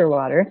to the sugar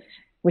water,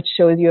 which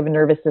shows you have a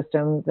nervous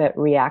system that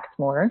reacts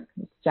more,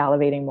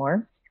 salivating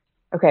more.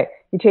 Okay,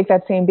 you take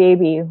that same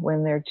baby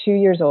when they're 2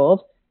 years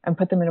old and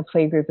put them in a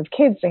play group of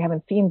kids they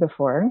haven't seen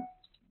before,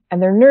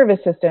 and their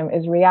nervous system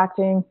is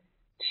reacting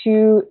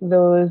to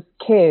those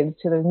kids,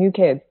 to those new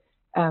kids,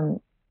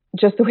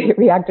 just the way it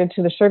reacted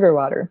to the sugar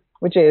water,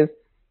 which is,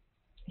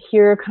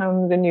 here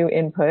comes a new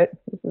input.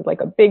 This is like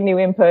a big new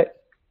input.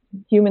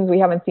 Humans we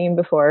haven't seen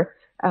before.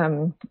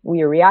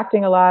 We are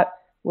reacting a lot.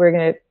 We're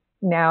going to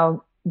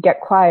now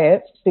get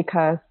quiet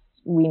because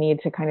we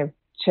need to kind of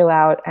chill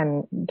out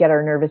and get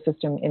our nervous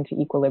system into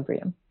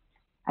equilibrium.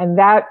 And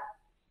that,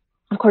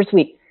 of course,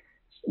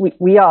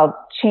 we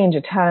all change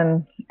a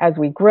ton as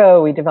we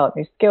grow. We develop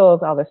new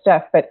skills, all this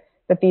stuff, but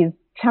these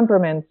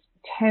temperaments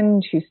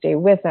tend to stay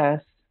with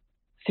us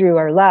through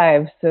our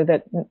lives, so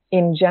that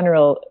in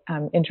general,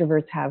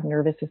 introverts have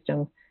nervous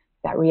systems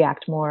that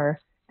react more,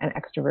 and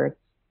extroverts'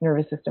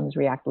 nervous systems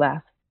react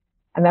less.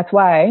 And that's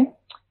why,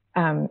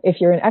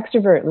 if you're an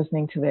extrovert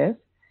listening to this,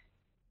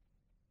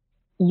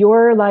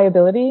 your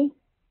liability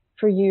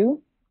for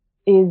you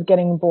is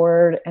getting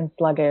bored and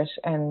sluggish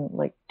and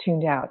like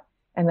tuned out.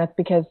 And that's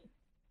because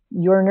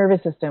your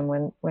nervous system,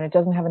 when it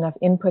doesn't have enough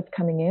inputs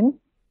coming in,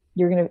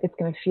 it's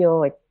gonna feel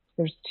like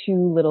there's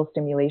too little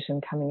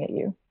stimulation coming at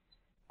you.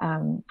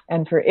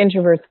 And for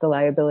introverts, the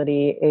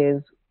liability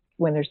is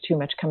when there's too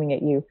much coming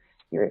at you,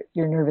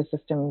 your nervous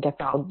system gets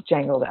all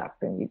jangled up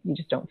and you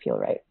just don't feel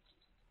right.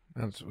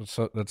 That's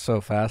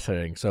so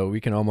fascinating. So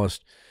we can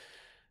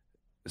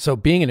so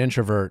being an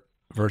introvert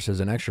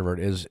versus an extrovert,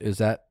 is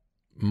that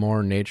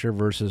more nature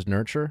versus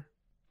nurture?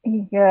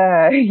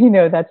 Yeah,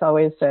 that's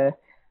always a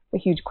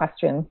huge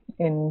question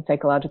in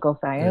psychological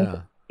science.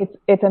 Yeah.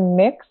 It's a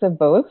mix of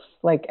both,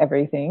 like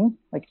everything.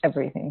 But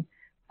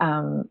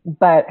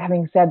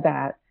having said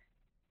that,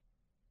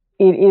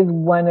 it is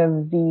one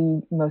of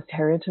the most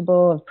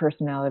heritable of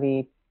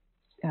personality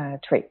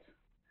traits.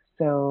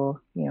 So,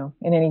 in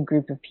any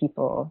group of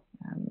people,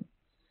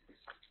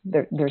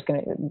 there's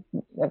going to,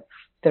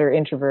 that are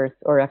introverts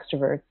or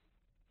extroverts,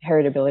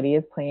 heritability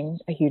is playing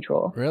a huge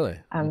role. Really?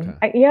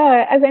 Okay.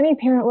 As any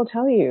parent will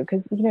tell you,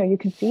 because, you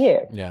can see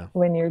it. Yeah.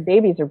 When your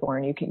babies are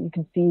born, you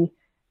can see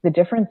the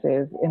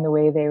differences in the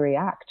way they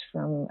react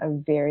from a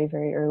very,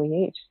 very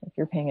early age, if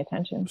you're paying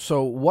attention.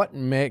 So what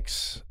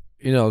makes,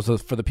 so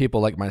for the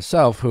people like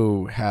myself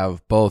who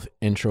have both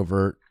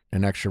introvert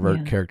and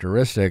extrovert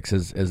characteristics,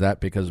 is that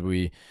because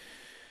we,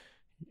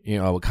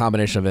 a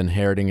combination of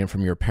inheriting it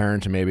from your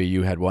parents, and maybe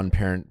you had one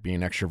parent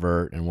being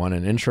extrovert and one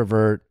an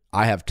introvert.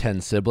 I have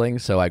 10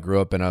 siblings, so I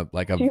grew up in a.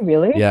 Do you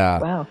really? Yeah.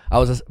 Wow.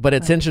 But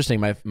it's interesting.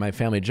 My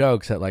family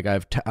jokes that like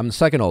I'm the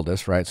second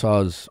oldest, right? So I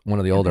was one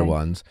of the older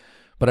ones,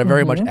 but I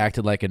very much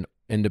acted like an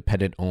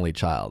independent only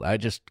child. I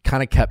just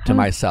kind of kept to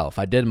myself.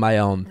 I did my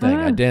own thing.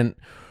 I didn't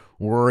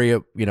worry,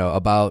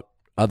 about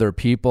other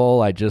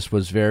people. I just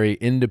was very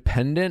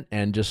independent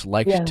and just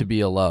liked to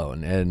be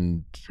alone.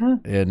 And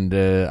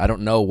I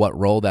don't know what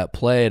role that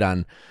played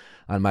on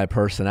my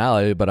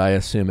personality, but I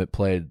assume it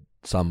played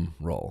some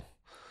role.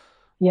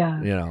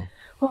 Yeah.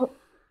 Well,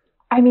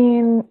 I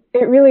mean,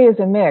 it really is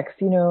a mix.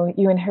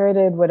 You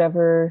inherited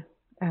whatever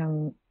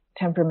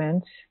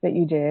temperament that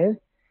you did.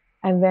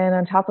 And then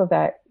on top of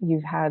that,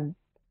 you've had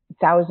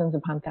thousands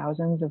upon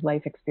thousands of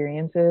life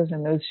experiences,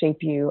 and those shape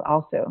you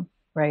also,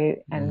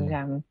 right? And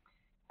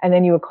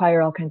then you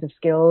acquire all kinds of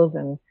skills,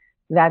 and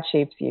that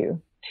shapes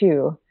you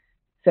too.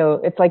 So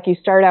it's like you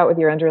start out with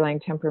your underlying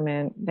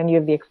temperament, then you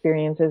have the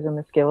experiences and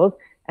the skills,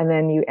 and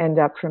then you end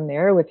up from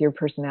there with your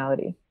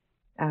personality.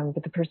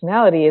 But the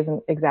personality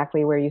isn't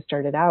exactly where you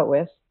started out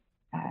with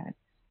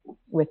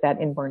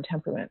that inborn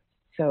temperament.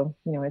 So,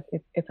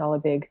 it's all a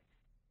big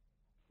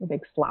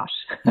slosh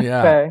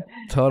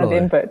totally.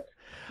 of inputs.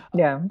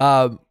 Yeah.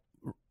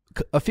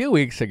 A few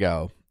weeks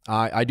ago,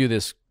 I do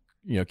this,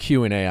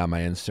 Q&A on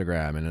my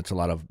Instagram, and it's a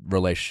lot of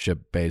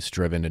relationship-based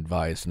driven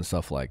advice and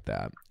stuff like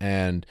that.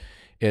 And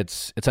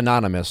it's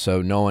anonymous,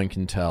 so no one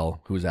can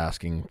tell who's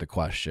asking the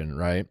question,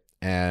 right?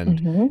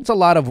 And it's a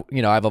lot of,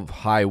 I have a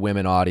high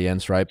women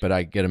audience, right? But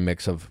I get a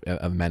mix of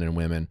men and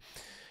women.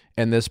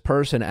 And this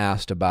person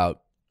asked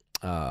about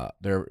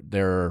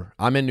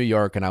I'm in New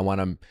York, and I want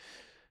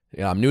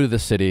to, I'm new to the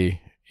city,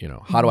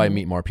 how do I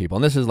meet more people?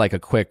 And this is like a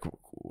quick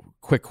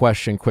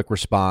question, quick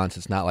response.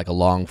 It's not like a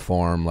long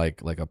form,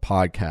 like a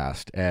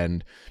podcast.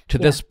 And to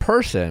this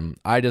person,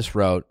 I just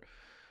wrote,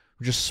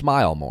 just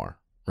smile more,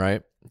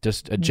 right?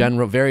 Just a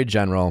general, very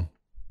general.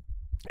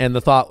 And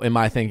the thought in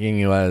my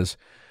thinking was,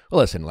 well,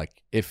 listen,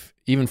 like if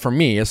even for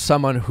me, as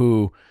someone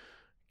who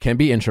can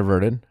be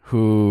introverted,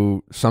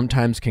 who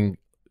sometimes can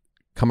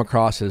come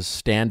across as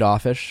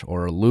standoffish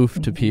or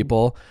aloof to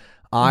people,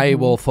 I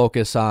will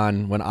focus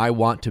on, when I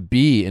want to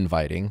be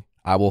inviting,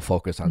 I will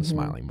focus on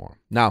smiling more.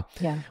 Now,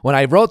 when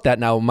I wrote that,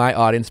 now my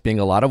audience being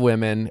a lot of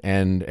women,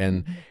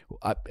 and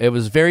it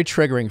was very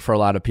triggering for a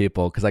lot of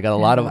people, because I got a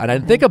lot of, and I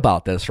didn't think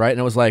about this, right? And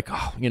it was like,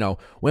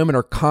 women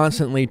are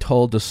constantly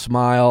told to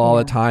smile all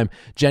the time.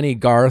 Jenny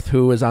Garth,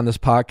 who was on this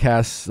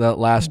podcast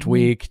last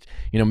week,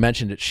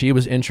 mentioned that she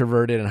was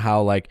introverted, and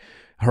how like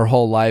her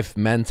whole life,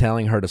 men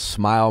telling her to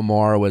smile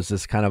more was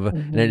this kind of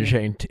an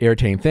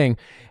irritating thing.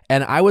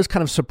 And I was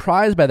kind of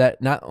surprised by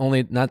that.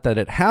 Not that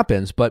it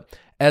happens, but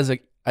as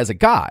a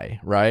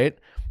guy, right?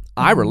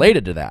 I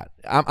related to that.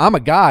 I'm a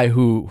guy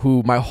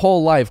who my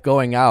whole life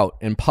going out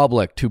in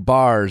public to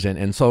bars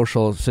and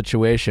social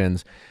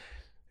situations,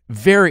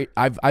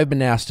 I've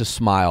been asked to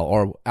smile,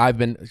 or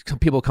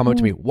people come up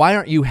to me, why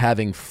aren't you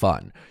having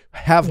fun?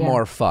 Have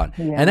more fun.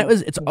 Yeah. And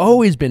it's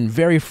always been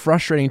very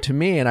frustrating to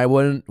me. And I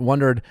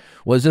wondered,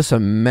 was this a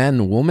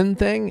men-woman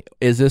thing?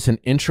 Is this an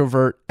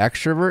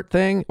introvert-extrovert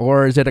thing?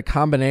 Or is it a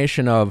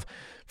combination of,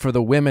 for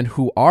the women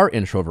who are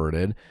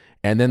introverted,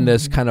 and then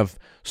this kind of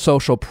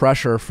social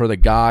pressure for the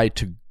guy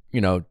to,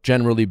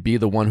 generally be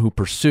the one who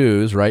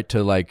pursues, right?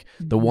 To like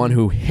the one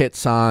who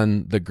hits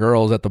on the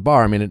girls at the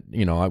bar. I mean,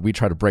 we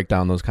try to break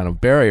down those kind of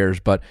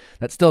barriers, but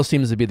that still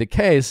seems to be the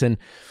case. And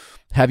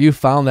have you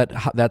found that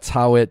that's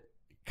how it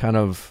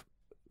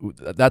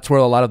that's where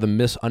a lot of the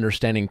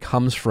misunderstanding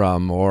comes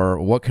from, or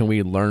what can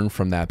we learn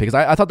from that? Because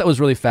I thought that was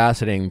really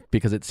fascinating,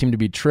 because it seemed to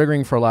be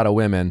triggering for a lot of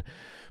women,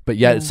 but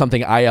yet it's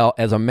something I,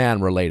 as a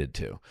man, related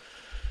to.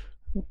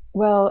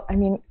 Well, I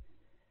mean,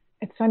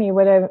 it's funny.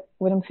 What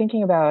I'm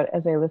thinking about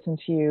as I listen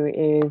to you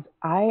is,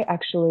 I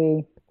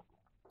actually,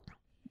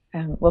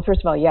 well, first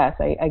of all, yes,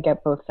 I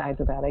get both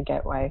sides of that. I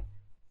get why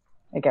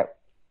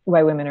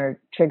women are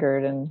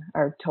triggered and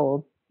are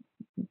told,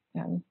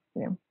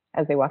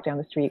 as they walk down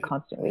the street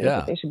constantly,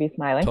 that they should be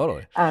smiling.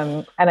 Totally.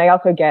 And I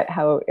also get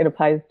how it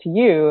applies to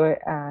you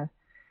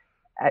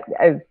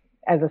as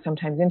a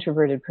sometimes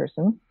introverted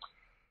person.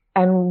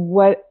 And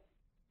what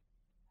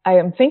I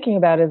am thinking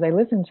about as I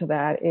listen to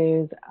that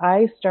is,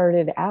 I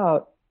started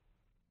out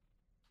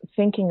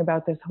thinking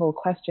about this whole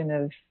question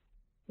of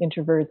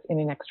introverts in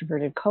an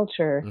extroverted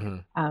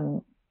culture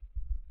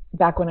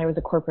back when I was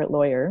a corporate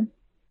lawyer,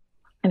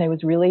 and I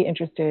was really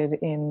interested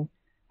in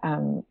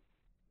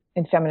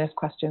feminist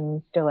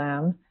questions, still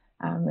am,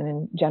 and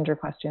in gender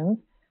questions.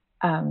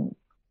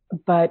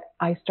 But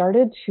I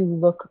started to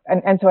look,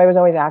 and so I was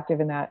always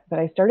active in that, but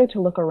I started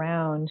to look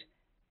around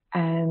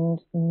and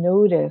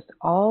notice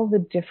all the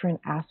different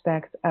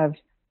aspects of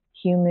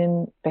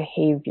human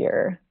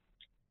behavior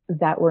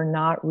that were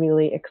not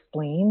really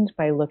explained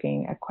by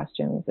looking at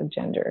questions of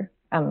gender.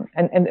 And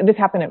this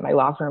happened at my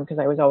law firm, because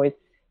I was always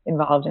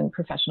involved in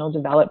professional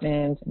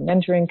development and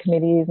mentoring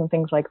committees and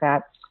things like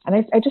that.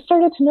 And I just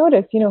started to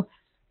notice,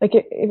 like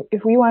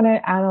if we want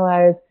to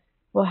analyze,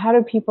 well, how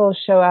do people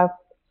show up?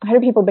 How do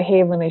people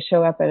behave when they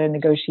show up at a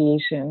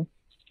negotiation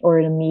or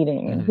in a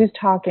meeting? And who's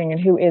talking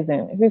and who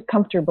isn't? Who's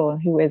comfortable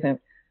and who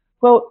isn't?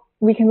 Well,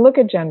 we can look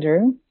at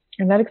gender,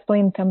 and that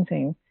explains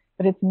something,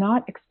 but it's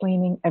not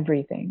explaining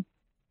everything.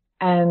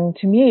 And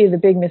to me, the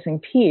big missing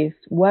piece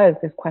was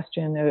this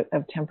question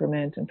of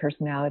temperament and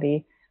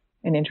personality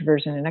and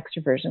introversion and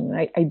extroversion.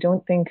 And I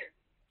don't think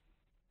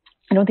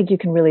you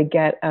can really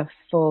get a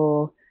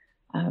full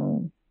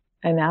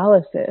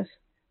analysis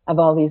of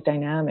all these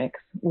dynamics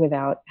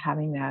without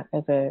having that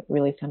as a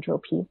really central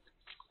piece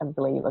of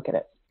the way you look at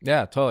it.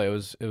 Yeah, totally.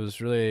 It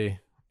was really,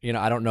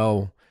 I don't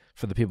know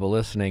for the people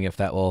listening if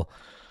that will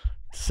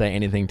say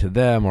anything to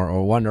them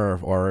or wonder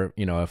or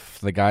if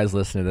the guys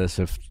listening to this,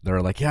 if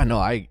they're like, yeah, no,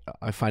 I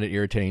find it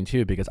irritating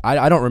too, because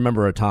I don't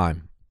remember a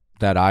time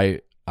that I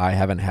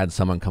haven't had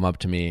someone come up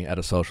to me at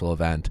a social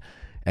event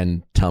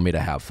and tell me to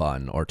have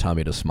fun or tell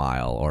me to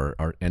smile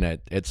and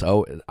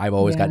I've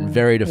always gotten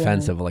very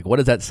defensive. Like, what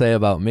does that say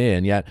about me?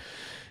 And yet,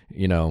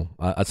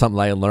 it's something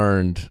I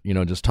learned,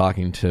 just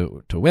talking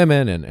to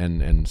women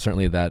and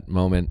certainly that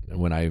moment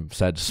when I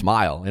said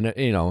smile and,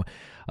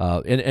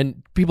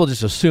 and people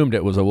just assumed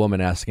it was a woman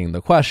asking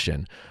the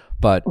question,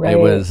 but it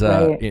was,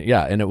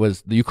 and it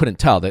was, you couldn't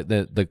tell that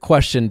the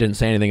question didn't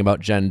say anything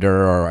about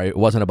gender, or it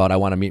wasn't about, I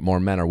want to meet more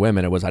men or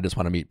women. It was, I just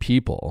want to meet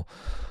people.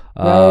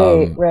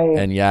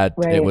 And yet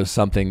it was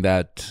something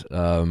that,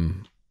 but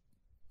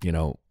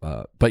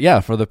yeah,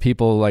 for the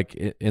people like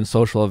in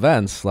social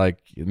events, like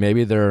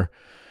maybe that's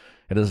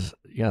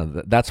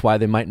why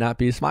they might not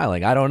be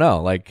smiling. I don't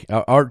know. Like,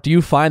 do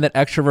you find that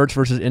extroverts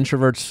versus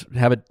introverts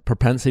have a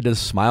propensity to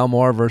smile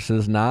more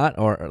versus not?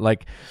 Or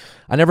like,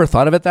 I never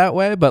thought of it that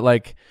way, but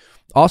like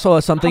also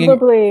as something.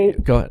 Probably.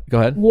 Go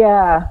ahead.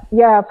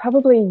 Yeah,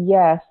 probably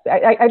yes.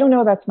 I don't know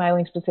about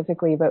smiling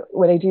specifically, but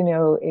what I do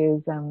know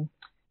is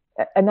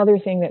another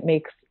thing that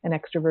makes an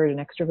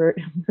extrovert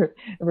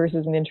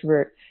versus an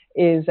introvert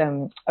is,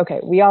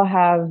 we all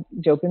have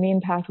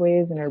dopamine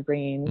pathways in our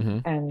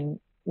brain, and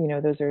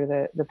those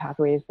are the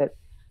pathways that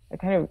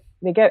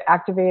they get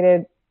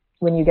activated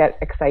when you get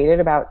excited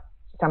about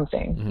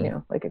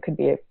something, like it could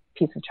be a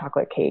piece of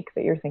chocolate cake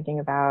that you're thinking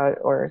about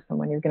or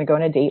someone you're going to go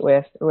on a date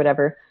with or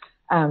whatever.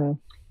 And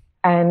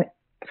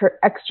for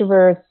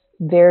extroverts,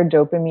 their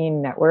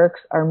dopamine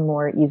networks are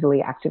more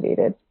easily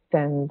activated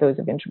than those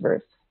of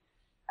introverts.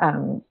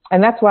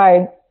 And that's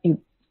why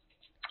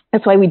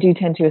we do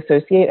tend to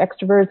associate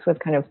extroverts with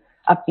kind of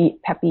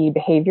upbeat, peppy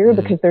behavior,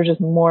 because they're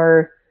just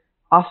more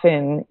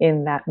often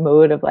in that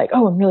mode of like,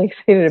 oh, I'm really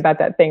excited about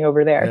that thing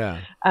over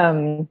there.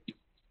 Yeah.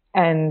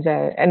 And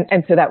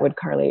so that would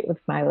correlate with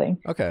smiling.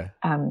 Okay.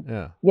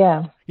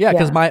 Yeah.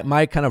 Because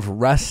my kind of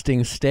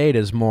resting state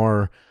is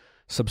more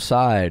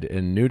subside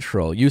and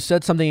neutral. You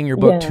said something in your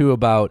book too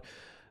about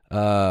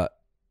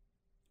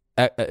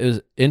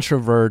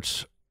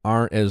introverts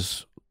aren't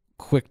as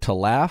quick to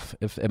laugh.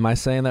 Am I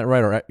saying that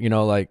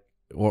right?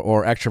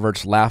 Or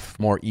extroverts laugh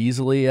more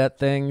easily at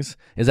things.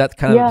 Is that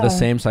kind of the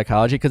same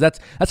psychology? Because that's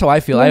how I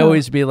feel. I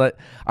always be like,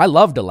 I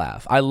love to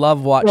laugh. I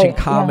love watching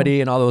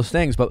comedy and all those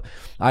things, but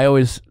I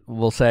always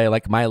will say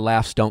like my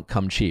laughs don't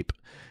come cheap.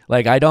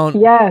 Like I don't,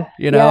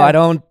 I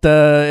don't.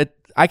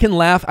 I can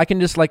laugh. I can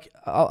just like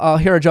I'll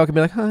hear a joke and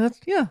be like, oh,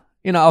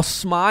 I'll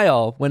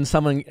smile when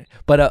someone.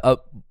 But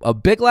a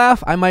big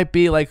laugh, I might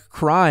be like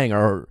crying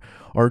or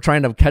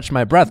trying to catch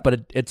my breath.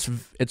 But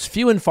it's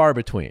few and far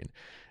between.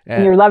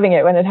 And you're loving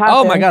it when it happens.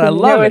 Oh my God, I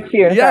love it.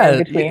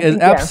 Yeah,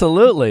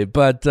 absolutely.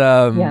 But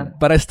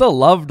I still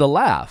love to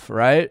laugh,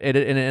 right?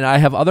 And I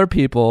have other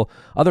people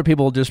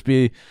just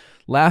be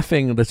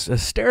laughing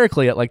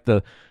hysterically at like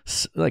the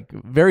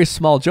very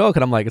small joke,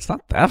 and I'm like, it's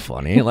not that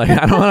funny. Like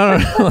I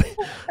don't like,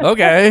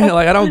 okay,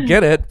 like I don't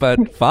get it,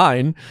 but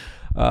fine.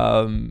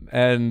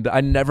 And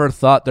I never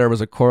thought there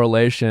was a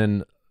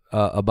correlation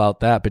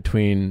about that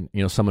between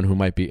someone who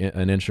might be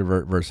an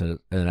introvert versus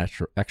an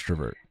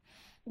extrovert.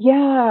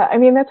 Yeah, I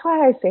mean, that's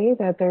why I say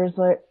that there's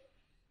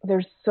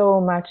so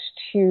much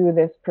to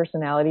this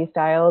personality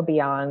style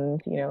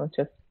beyond,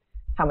 just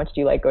how much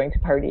do you like going to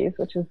parties,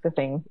 which is the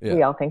thing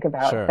we all think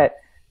about. Sure. But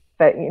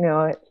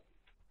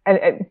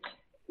and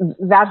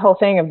that whole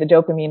thing of the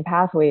dopamine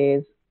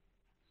pathways,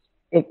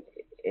 it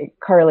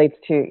correlates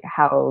to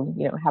how,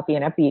 happy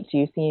and upbeat do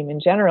you seem in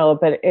general,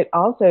 but it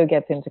also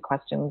gets into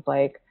questions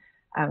like,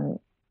 well,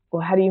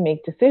 how do you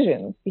make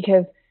decisions?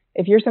 Because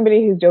if you're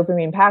somebody whose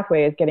dopamine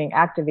pathway is getting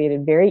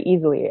activated very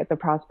easily at the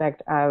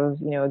prospect of,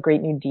 a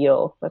great new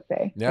deal, let's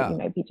say, that you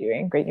might be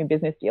doing, great new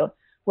business deal.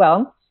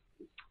 Well,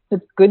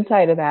 the good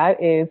side of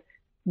that is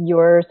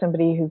you're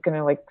somebody who's going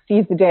to like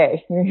seize the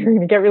day. You're going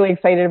to get really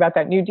excited about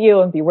that new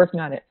deal and be working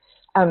on it.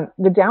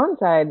 The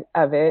downside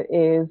of it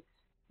is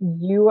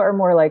you are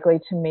more likely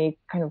to make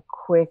kind of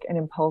quick and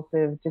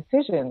impulsive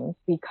decisions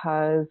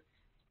because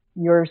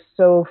you're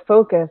so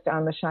focused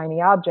on the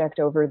shiny object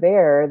over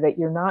there that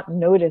you're not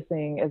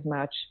noticing as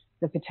much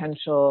the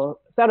potential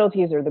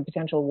subtleties or the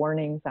potential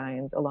warning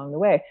signs along the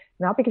way,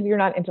 not because you're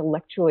not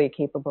intellectually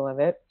capable of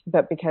it,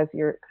 but because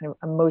you're kind of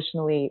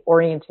emotionally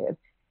oriented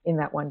in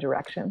that one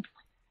direction.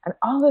 And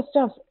all this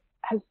stuff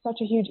has such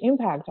a huge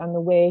impact on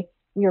the way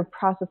we are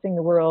processing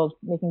the world,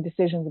 making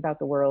decisions about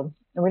the world,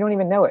 and we don't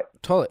even know it.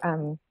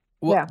 Totally.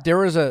 There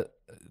was a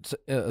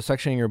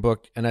section in your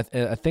book, and I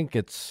think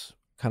it's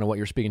kind of what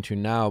you're speaking to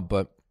now,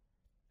 but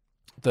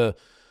the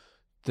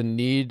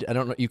need, I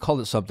don't know, you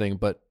called it something,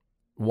 but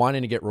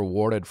wanting to get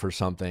rewarded for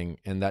something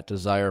and that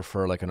desire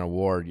for like an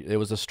award. It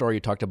was a story you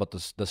talked about,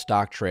 the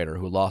stock trader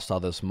who lost all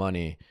this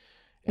money,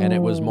 and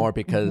it was more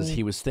because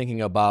he was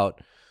thinking about,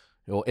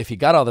 well, if he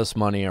got all this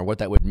money or what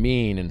that would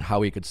mean and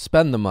how he could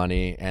spend the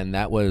money, and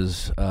that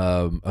was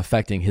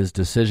affecting his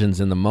decisions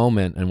in the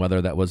moment and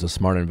whether that was a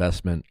smart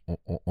investment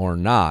or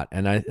not.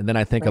 And then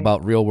I think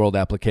about real world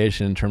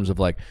application in terms of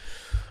like,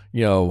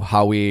 you know,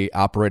 how we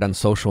operate on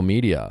social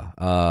media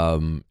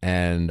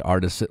and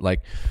our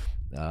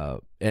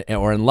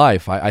or in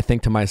life. I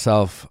think to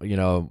myself, you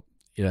know,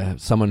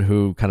 someone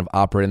who kind of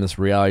operate in this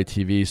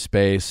reality TV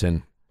space,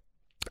 and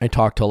I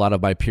talk to a lot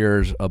of my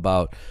peers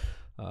about,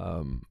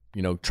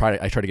 you know,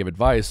 I try to give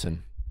advice,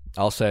 and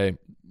I'll say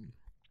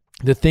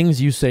the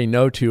things you say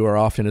no to are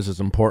often as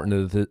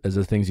important as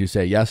the things you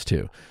say yes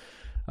to,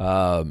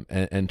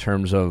 in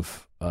terms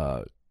of,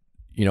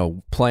 you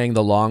know, playing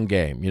the long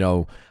game. You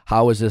know,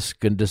 how is this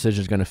good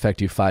decision going to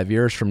affect you 5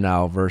 years from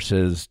now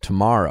versus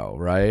tomorrow,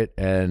 right?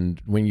 And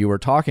when you were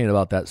talking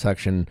about that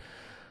section,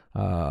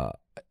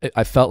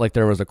 I felt like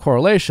there was a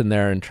correlation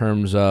there in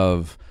terms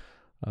of,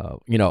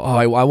 you know,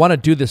 I want to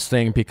do this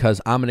thing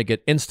because I'm going to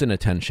get instant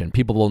attention.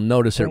 People will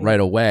notice it right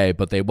away,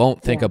 but they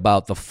won't think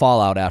about the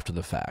fallout after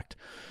the fact.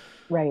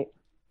 Right.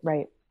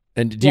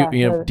 And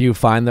do you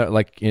find that,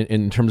 like,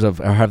 in terms of,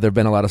 or have there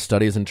been a lot of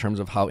studies in terms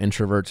of how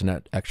introverts and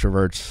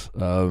extroverts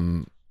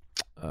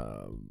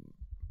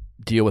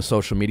deal with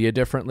social media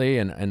differently,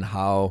 and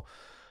how,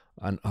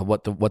 and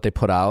what they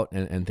put out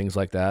and things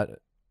like that?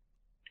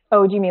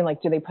 Oh, do you mean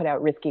like, do they put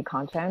out risky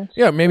content?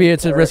 Yeah, maybe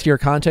it's a riskier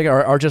content,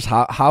 or just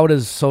how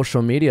does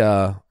social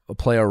media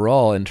play a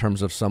role in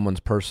terms of someone's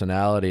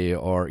personality,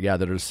 or their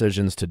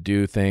decisions to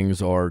do things,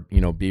 or,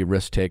 you know, be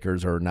risk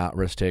takers or not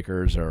risk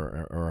takers,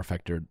 or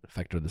affect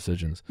their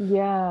decisions?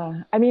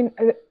 Yeah, I mean,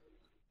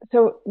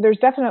 so there's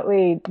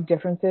definitely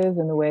differences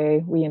in the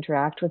way we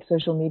interact with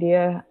social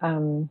media.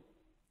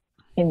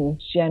 In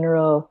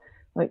general,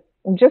 like,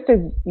 just as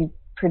you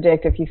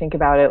predict, if you think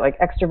about it, like,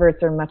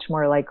 extroverts are much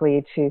more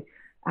likely to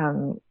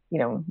you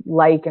know,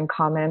 like and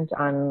comment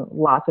on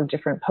lots of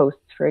different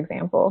posts, for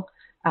example,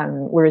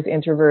 whereas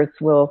introverts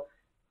will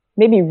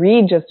maybe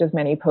read just as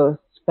many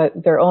posts, but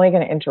they're only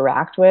going to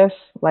interact with,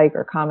 like,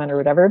 or comment or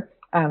whatever,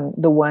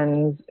 the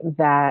ones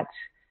that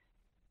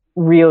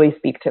really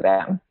speak to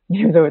them.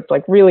 So it's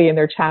like really in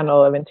their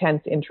channel of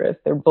intense interest,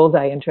 their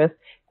bullseye interest,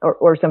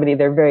 or somebody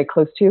they're very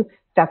close to.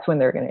 That's when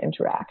they're going to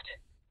interact.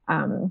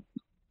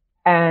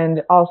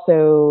 And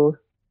also,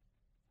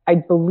 I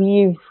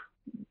believe,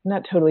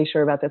 not totally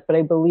sure about this, but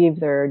I believe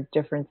there are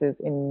differences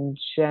in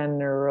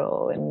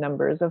general in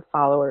numbers of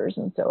followers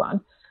and so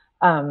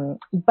on.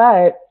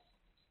 But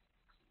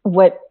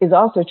what is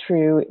also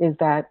true is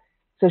that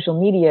social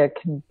media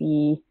can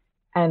be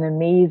an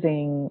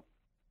amazing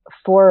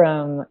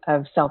forum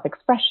of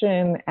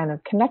self-expression and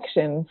of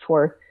connection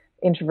for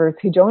introverts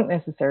who don't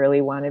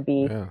necessarily want to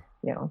be,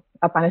 you know,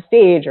 up on a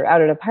stage or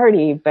out at a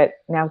party, but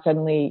now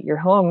suddenly you're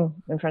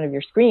home in front of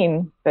your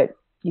screen, but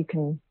you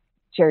can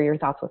share your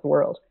thoughts with the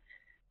world.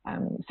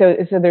 So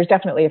there's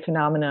definitely a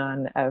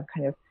phenomenon of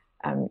kind of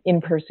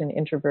in-person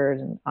introverts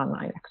and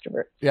online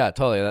extroverts. Yeah,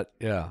 totally.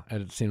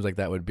 And it seems like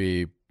that would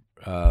be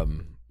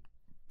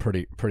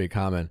pretty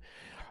common.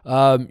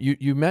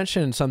 You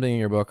mentioned something in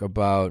your book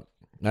about,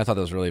 and I thought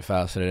that was really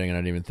fascinating, and I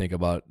didn't even think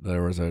about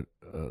there was a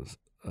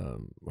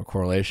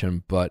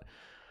correlation, but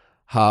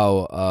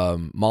how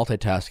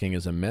multitasking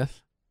is a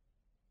myth.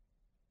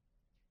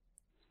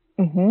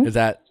 Mm-hmm. Is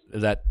that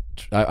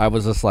I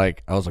was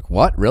like,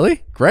 what?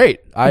 Really? Great.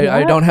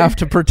 I don't have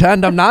to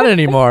pretend I'm not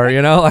anymore,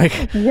 you know,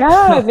 like.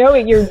 Yeah, no,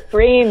 your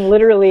brain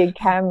literally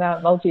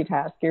cannot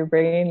multitask. Your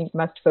brain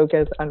must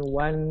focus on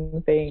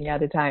one thing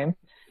at a time.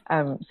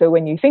 So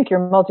when you think you're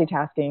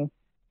multitasking,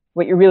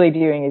 what you're really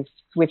doing is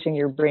switching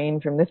your brain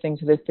from this thing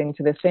to this thing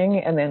to this thing,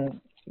 and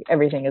then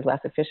everything is less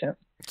efficient.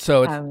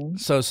 So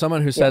so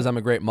someone who says I'm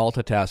a great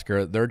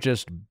multitasker, they're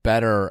just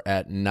better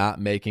at not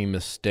making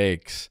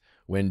mistakes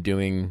when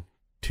doing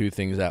two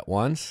things at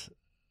once,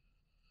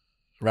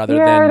 rather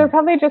than. They're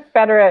probably just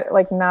better at,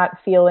 like, not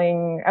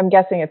feeling, I'm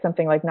guessing it's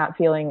something like not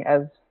feeling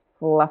as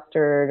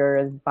flustered or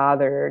as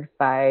bothered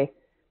by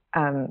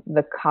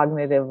the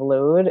cognitive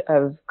load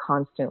of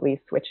constantly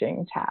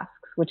switching tasks,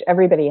 which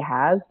everybody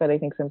has, but I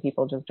think some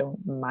people just don't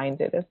mind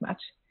it as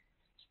much.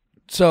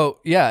 So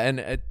and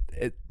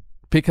it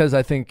because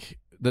I think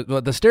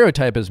the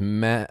stereotype is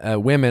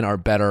women are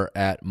better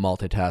at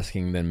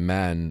multitasking than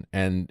men,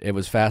 and it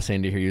was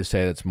fascinating to hear you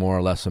say that's more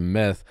or less a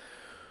myth.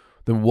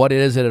 Then what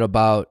is it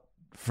about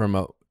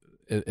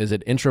is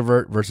it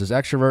introvert versus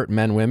extrovert,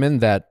 men, women,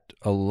 that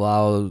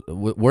allow,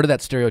 where did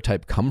that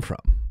stereotype come from?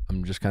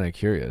 I'm just kind of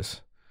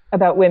curious.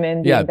 About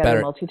women being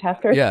better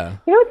multitaskers? Yeah.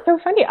 You know, it's so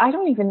funny.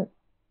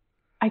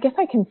 I guess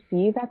I can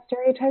see that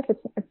stereotype.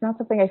 It's not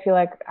something I feel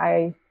like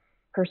I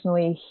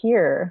personally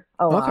hear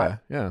a lot. Okay,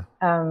 yeah.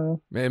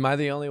 Am I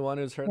the only one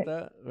who's heard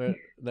that?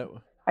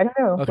 I don't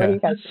know. Okay. What do you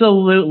guys?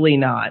 Absolutely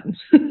not.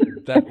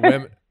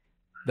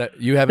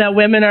 That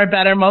women are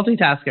better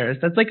multitaskers.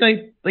 That's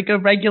like a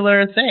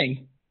regular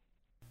thing.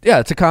 Yeah,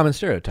 it's a common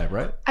stereotype,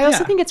 right? I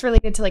also think it's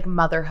related to like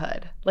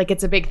motherhood. Like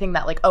it's a big thing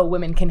that like, oh,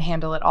 women can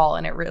handle it all,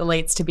 and it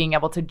relates to being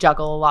able to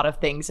juggle a lot of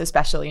things,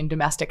 especially in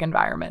domestic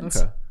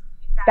environments. Okay.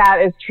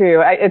 That is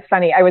true. It's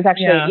funny. I was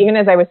actually, even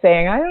as I was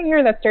saying, I don't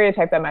hear that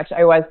stereotype that much,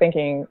 I was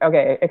thinking,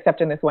 okay, except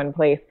in this one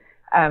place,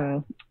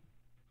 in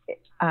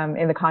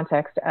the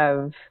context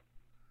of,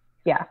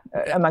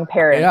 among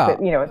parents,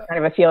 that, you know, it's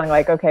kind of a feeling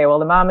like, okay, well,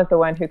 the mom is the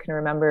one who can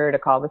remember to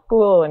call the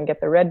school and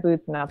get the red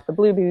boots and not the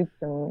blue boots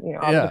and, you know,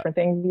 all the different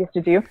things you used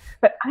to do.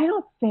 But I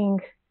don't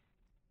think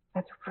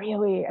that's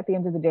really, at the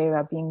end of the day,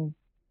 about being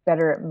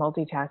better at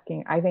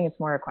multitasking. I think it's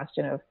more a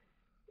question of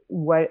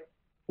what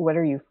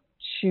are you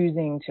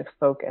choosing to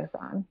focus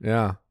on.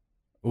 Yeah.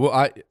 Well,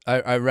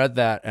 I read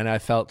that and I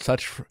felt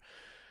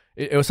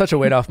it was such a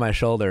weight off my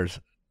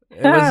shoulders.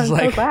 It was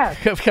like,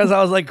 so because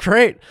I was like,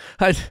 great.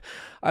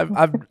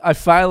 I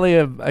finally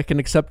I can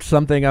accept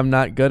something I'm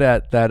not good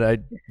at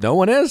that no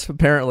one is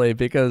apparently,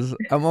 because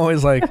I'm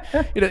always like,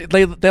 you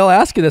know, they'll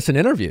ask you this in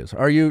interviews.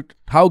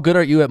 How good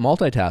are you at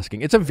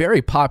multitasking? It's a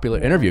very popular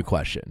interview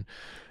question.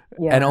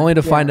 Yeah, and only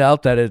to find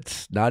out that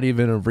it's not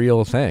even a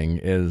real thing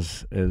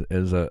is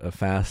a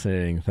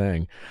fascinating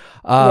thing.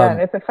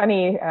 It's a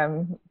funny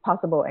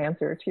possible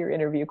answer to your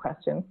interview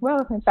question.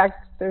 Well, in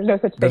fact, there's no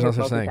such thing as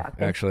multitasking.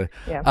 Actually.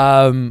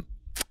 Yeah.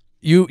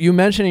 You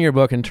mentioned in your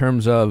book in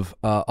terms of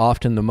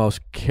often the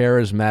most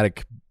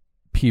charismatic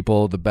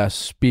people, the best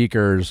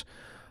speakers,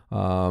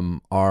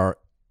 are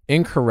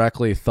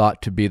incorrectly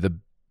thought to be the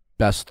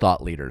best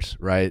thought leaders,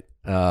 right?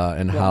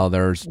 How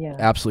there's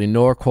absolutely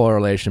no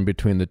correlation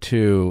between the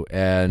two,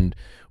 and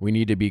we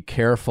need to be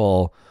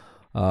careful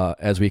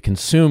as we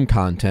consume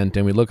content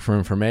and we look for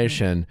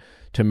information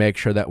to make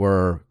sure that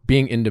we're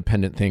being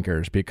independent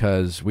thinkers,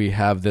 because we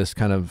have this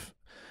kind of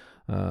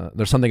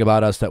there's something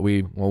about us that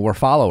we're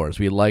followers.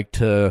 We like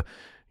to,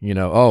 you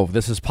know, oh,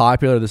 this is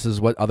popular, this is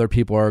what other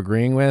people are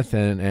agreeing with,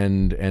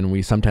 and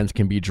we sometimes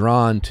can be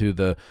drawn to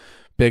the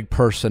big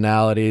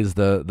personalities,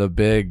 the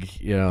big,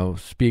 you know,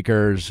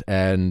 speakers,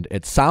 and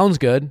it sounds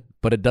good,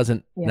 but it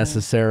doesn't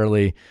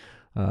necessarily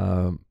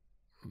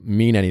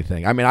mean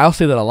anything. I mean, I'll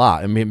say that a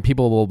lot. I mean,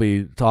 people will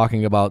be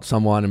talking about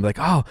someone and be like,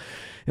 oh,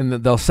 and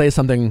they'll say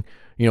something,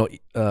 you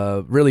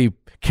know, really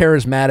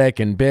charismatic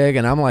and big,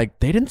 and I'm like,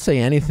 they didn't say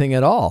anything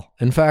at all.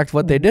 In fact,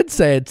 what they did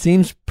say, it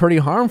seems pretty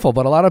harmful,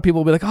 but a lot of people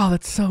will be like, oh,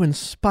 that's so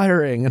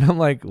inspiring, and I'm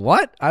like,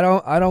 what? I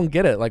don't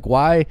get it. Like,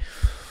 why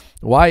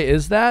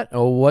is that?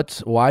 Or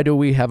why do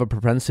we have a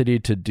propensity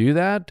to do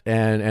that?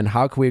 And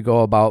how can we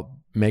go about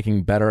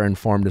making better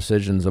informed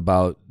decisions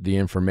about the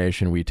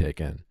information we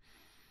take in?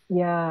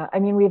 Yeah, I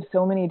mean, we have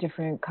so many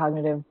different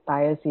cognitive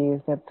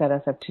biases that set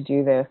us up to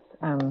do this.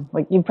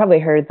 Like you've probably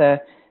heard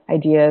the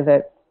idea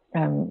that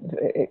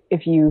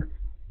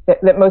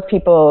that most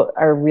people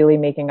are really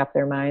making up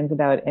their minds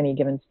about any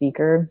given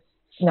speaker,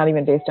 not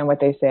even based on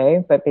what they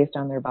say, but based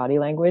on their body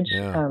language.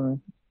 Yeah.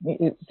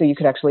 So you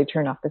could actually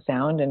turn off the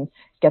sound and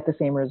get the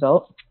same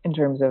result in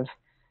terms of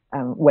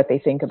what they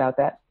think about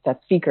that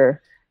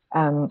speaker.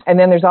 And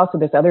then there's also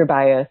this other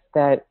bias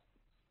that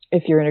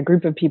if you're in a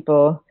group of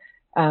people,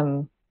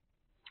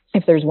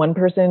 if there's one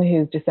person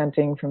who's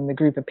dissenting from the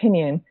group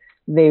opinion,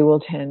 they will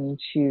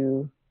tend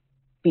to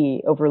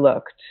be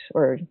overlooked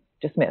or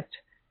dismissed,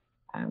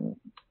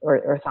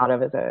 or thought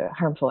of as a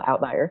harmful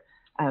outlier.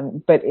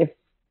 But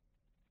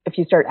if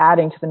you start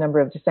adding to the number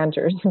of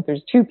dissenters, if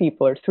there's 2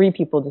 people or 3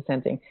 people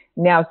dissenting,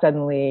 now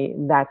suddenly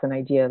that's an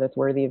idea that's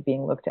worthy of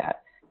being looked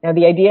at. Now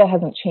the idea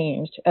hasn't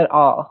changed at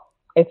all.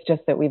 It's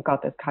just that we've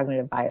got this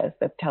cognitive bias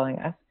that's telling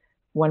us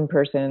one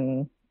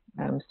person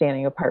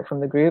standing apart from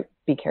the group,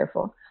 be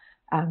careful.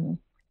 And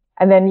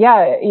then, you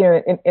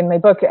know, in my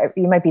book,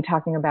 you might be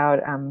talking about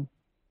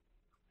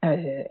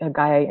a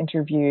guy I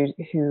interviewed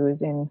who is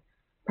in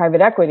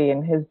private equity,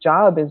 and his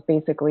job is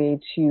basically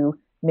to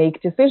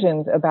make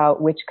decisions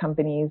about which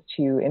companies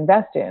to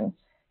invest in.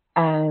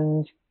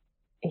 And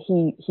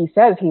he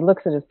says he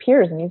looks at his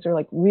peers, and these are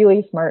like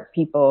really smart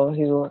people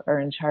who are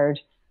in charge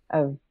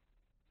of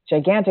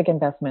gigantic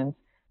investments.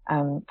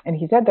 And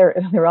he said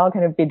they're all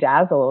kind of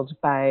bedazzled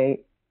by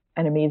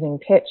an amazing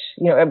pitch,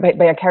 you know,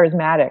 by a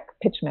charismatic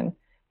pitchman,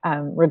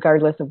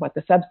 regardless of what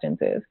the substance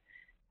is.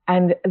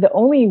 And the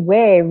only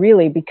way,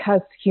 really,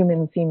 because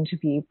humans seem to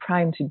be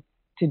primed to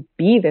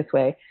be this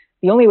way,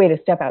 the only way to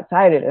step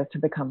outside it is to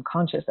become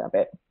conscious of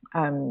it,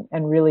 and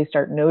really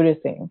start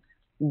noticing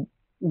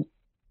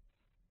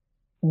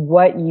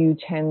what you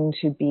tend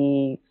to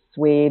be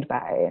swayed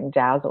by and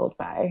dazzled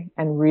by,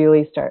 and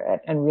really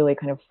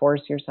kind of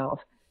force yourself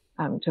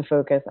to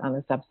focus on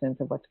the substance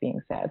of what's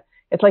being said.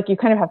 It's like you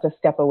kind of have to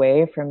step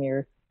away from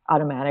your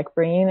automatic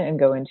brain and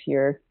go into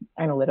your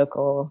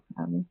analytical,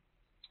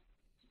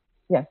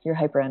 your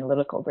hyper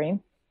analytical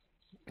brain.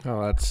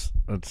 Oh, that's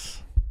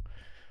it's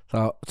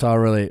all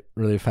really,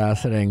 really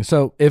fascinating.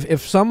 So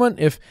if someone,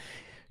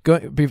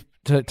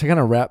 to kind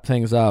of wrap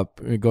things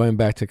up, going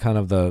back to kind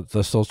of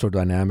the social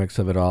dynamics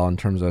of it all, in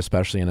terms of,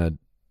 especially in a,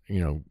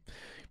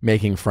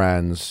 making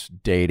friends,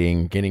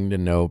 dating, getting to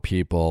know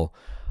people,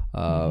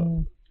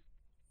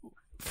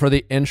 for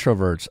the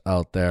introverts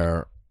out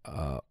there,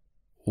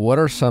 what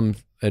are some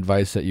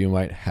advice that you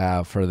might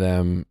have for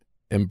them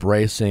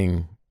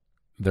embracing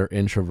their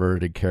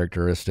introverted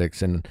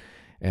characteristics,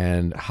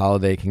 and how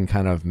they can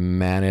kind of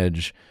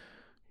manage,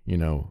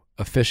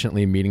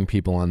 efficiently meeting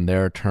people on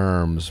their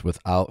terms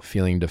without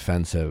feeling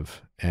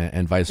defensive,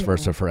 and vice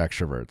versa for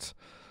extroverts?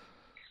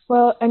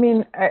 Well, I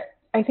mean,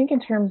 I think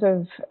in terms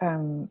of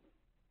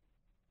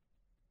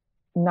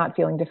not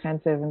feeling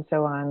defensive and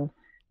so on,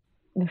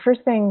 the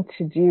first thing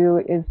to do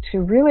is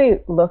to really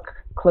look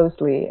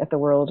closely at the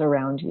world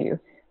around you.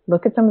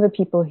 Look at some of the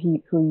people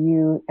who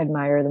you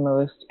admire the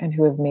most and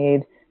who have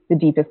made the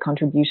deepest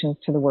contributions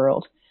to the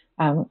world.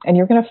 And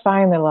you're going to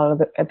find that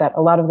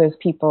a lot of those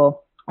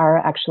people are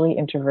actually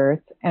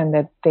introverts, and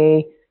that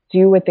they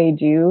do what they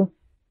do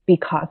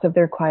because of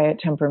their quiet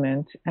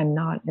temperament and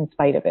not in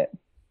spite of it.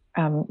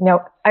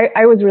 Now,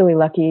 I was really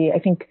lucky. I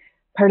think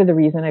part of the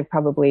reason I've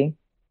probably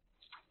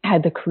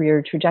had the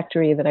career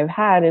trajectory that I've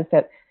had is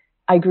that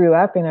I grew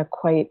up in a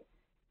quite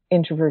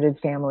introverted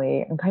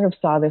family and kind of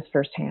saw this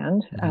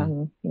firsthand.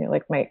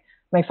 Like my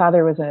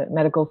father was a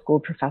medical school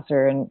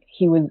professor, and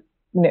he was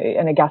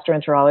and a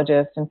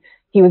gastroenterologist, and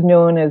he was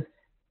known as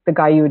the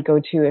guy you would go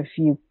to if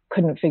you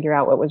couldn't figure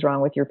out what was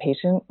wrong with your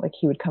patient. Like,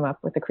 he would come up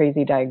with a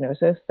crazy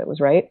diagnosis that was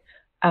right.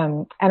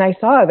 And I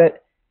saw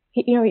that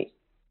he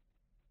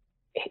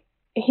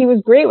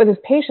was great with his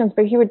patients,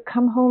 but he would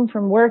come home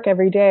from work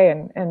every day,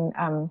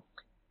 and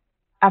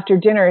after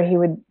dinner he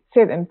would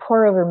sit and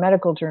pore over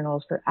medical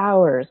journals for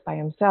hours by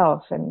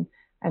himself, and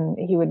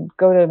he would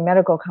go to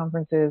medical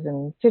conferences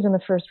and sit in the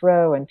first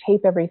row and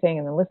tape everything,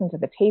 and then listen to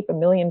the tape a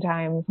million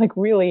times, like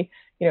really,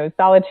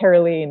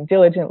 solitarily and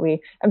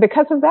diligently. And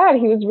because of that,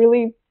 he was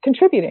really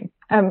contributing.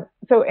 So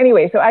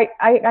I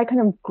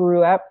kind of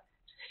grew up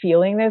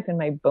feeling this in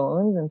my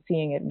bones and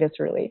seeing it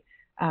viscerally.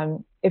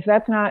 If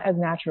that's not as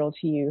natural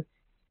to you,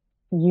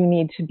 you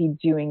need to be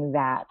doing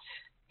that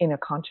in a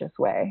conscious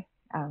way.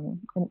 And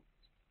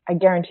I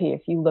guarantee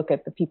if you look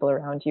at the people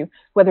around you,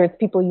 whether it's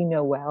people you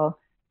know well,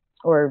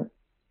 or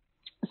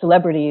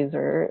celebrities,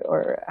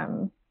 or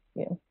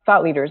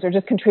thought leaders, or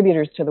just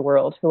contributors to the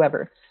world,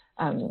 whoever,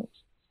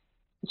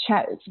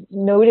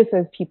 notice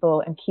those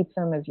people and keep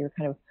them as your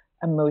kind of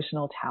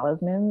emotional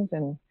talismans,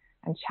 and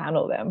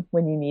channel them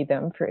when you need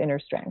them for inner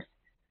strength.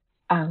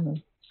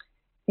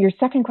 Your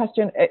second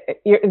question,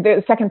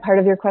 the second part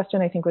of your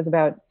question, I think, was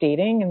about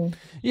dating. And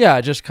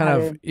just kind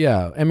of,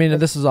 I mean,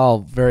 this is all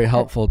very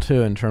helpful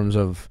too, in terms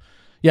of,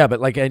 but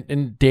like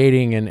in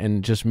dating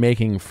and just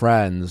making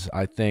friends,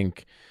 I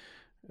think,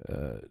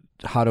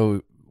 how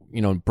to,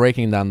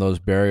 breaking down those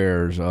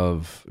barriers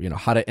of,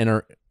 how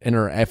to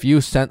if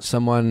you sent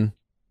someone,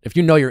 if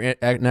you're an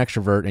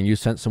extrovert and you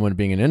sent someone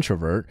being an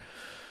introvert,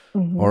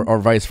 or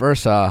vice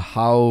versa,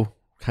 how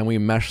can we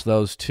mesh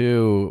those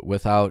two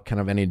without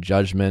kind of any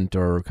judgment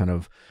or kind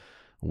of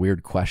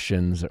weird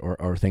questions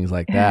or things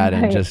like that,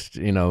 and just,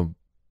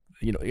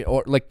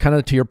 or like, kind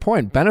of to your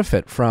point,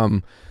 benefit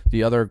from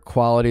the other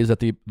qualities that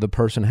the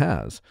person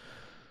has?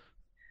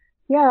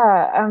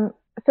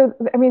 So,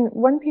 I mean,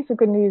 one piece of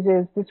good news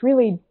is this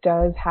really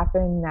does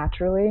happen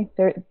naturally.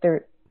 There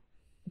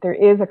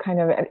is a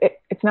kind of,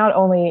 it's not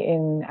only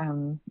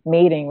in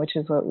mating, which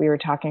is what we were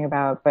talking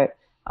about, but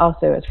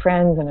also as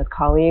friends and as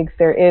colleagues,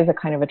 there is a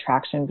kind of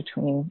attraction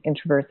between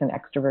introverts and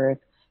extroverts.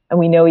 And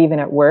we know even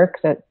at work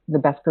that the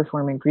best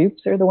performing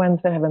groups are the ones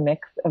that have a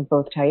mix of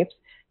both types,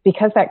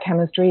 because that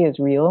chemistry is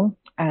real,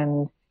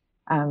 and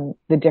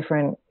the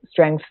different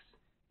strengths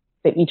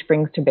that each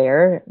brings to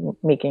bear,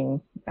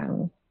 making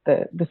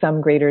the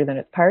sum greater than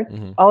its parts.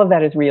 All of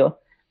that is real.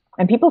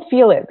 And people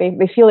feel it.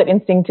 They feel it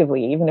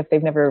instinctively, even if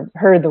they've never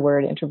heard the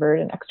word introvert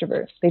and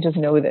extrovert. They just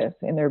know this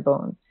in their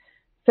bones.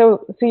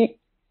 So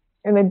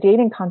in the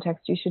dating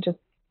context, you should just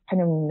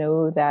kind of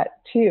know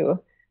that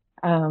too.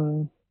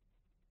 And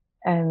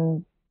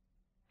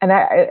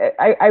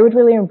I would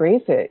really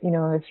embrace it.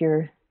 If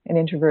you're an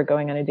introvert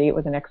going on a date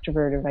with an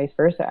extrovert, or vice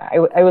versa, I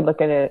would look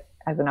at it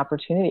as an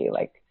opportunity,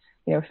 like,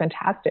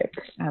 fantastic.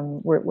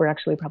 We're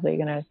actually probably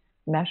going to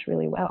mesh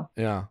really well.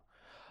 Yeah.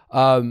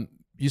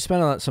 You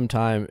spent some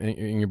time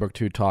in your book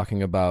too,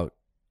 talking about,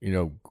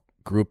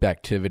 group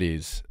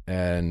activities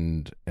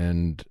and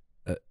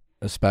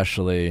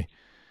especially,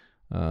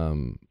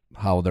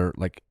 how they're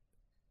like,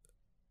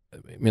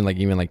 I mean, like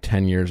even like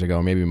 10 years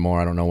ago, maybe more,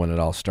 I don't know when it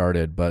all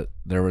started, but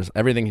there was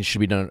everything should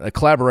be done, a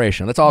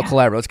collaboration. Let's all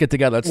collaborate. Let's get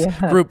together. Let's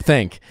group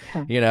think,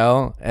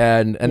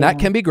 and that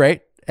can be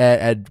great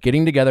at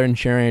getting together and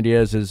sharing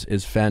ideas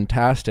is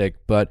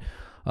fantastic. But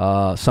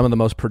some of the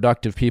most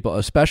productive people,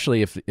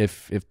 especially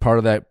if part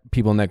of that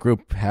people in that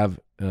group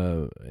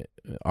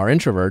are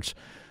introverts,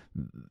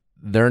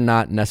 they're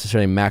not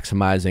necessarily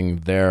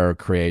maximizing their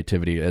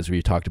creativity, as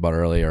we talked about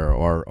earlier,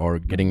 or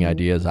getting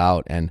ideas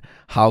out. And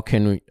how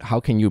can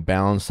you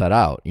balance that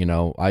out?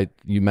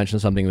 You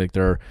mentioned something like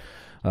there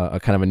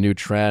a kind of a new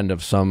trend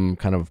of some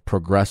kind of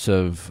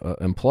progressive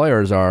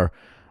employers are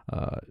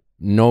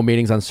no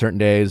meetings on certain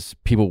days.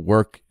 People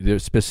they're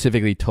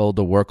specifically told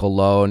to work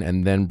alone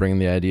and then bring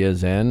the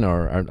ideas in.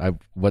 I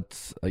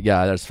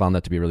just found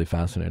that to be really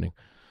fascinating.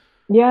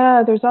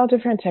 Yeah, there's all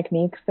different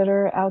techniques that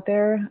are out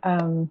there.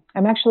 I'm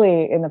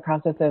actually in the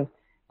process of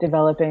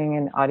developing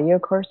an audio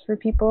course for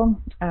people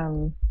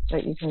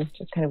that you can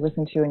just kind of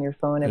listen to on your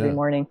phone every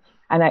morning.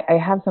 And I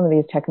have some of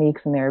these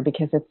techniques in there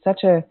because I'd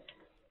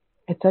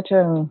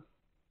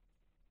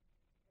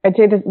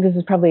say this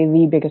is probably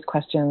the biggest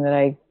question that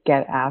I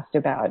get asked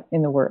about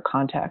in the work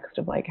context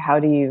of like,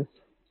 how do you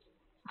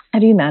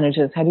manage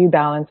this? How do you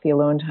balance the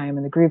alone time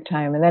and the group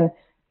time? And then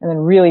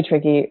really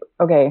tricky,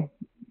 okay,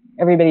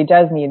 everybody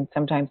does need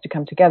sometimes to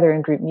come together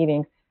in group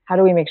meetings. How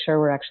do we make sure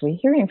we're actually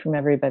hearing from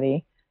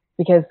everybody?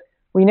 Because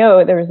we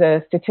know there was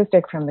a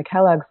statistic from the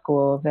Kellogg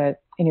School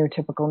that in your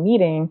typical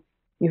meeting,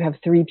 you have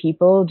 3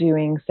 people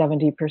doing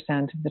 70%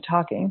 of the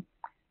talking,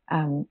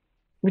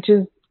 which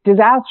is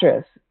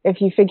disastrous. If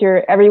you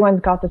figure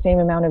everyone's got the same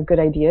amount of good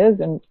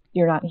ideas and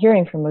you're not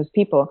hearing from most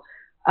people.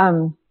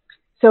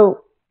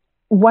 So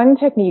one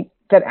technique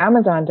that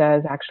Amazon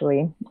does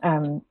actually,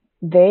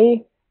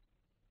 if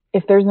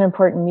there's an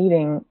important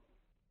meeting,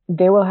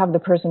 they will have the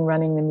person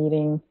running the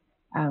meeting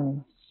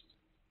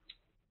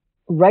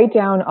write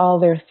down all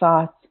their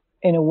thoughts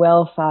in a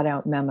well thought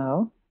out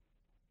memo.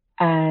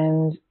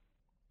 And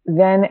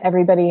then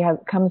everybody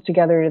comes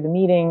together to the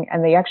meeting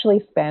and they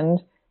actually spend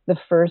the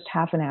first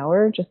half an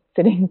hour just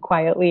sitting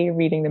quietly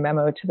reading the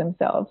memo to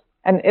themselves.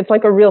 And it's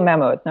like a real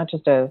memo. It's not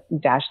just a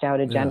dashed out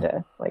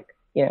agenda, like,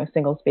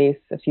 single space,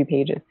 a few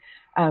pages.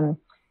 And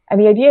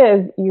the idea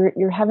is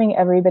you're having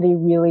everybody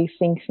really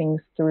think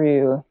things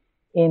through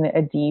in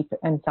a deep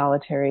and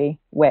solitary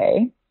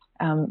way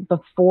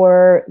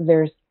before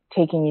they're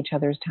taking each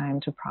other's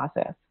time to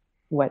process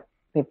what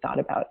they've thought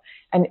about.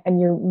 And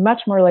you're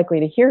much more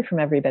likely to hear from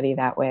everybody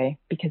that way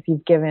because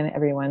you've given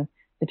everyone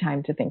the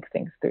time to think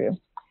things through.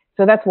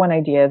 So that's one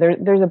idea.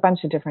 There's a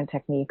bunch of different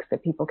techniques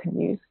that people can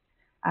use.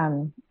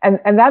 And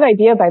that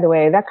idea, by the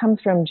way, that comes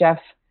from Jeff.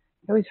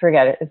 I always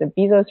forget it. Is it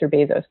Bezos or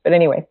Bezos? But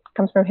anyway, it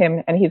comes from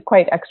him, and he's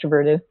quite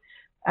extroverted.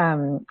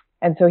 And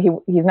so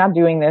he's not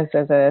doing this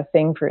as a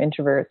thing for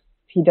introverts.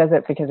 He does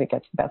it because it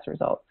gets the best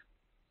results.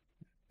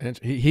 And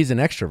he's an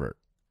extrovert.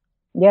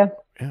 Yeah.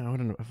 Yeah.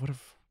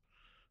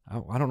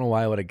 I don't know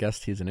why I would have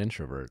guessed he's an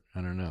introvert.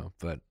 I don't know,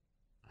 but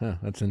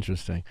that's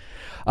interesting.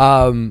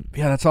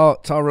 It's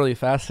all really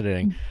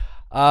fascinating.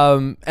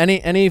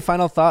 Any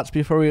final thoughts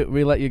before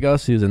we let you go,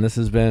 Susan? This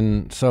has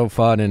been so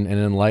fun and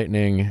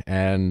enlightening,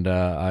 and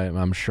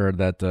I'm sure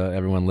that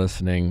everyone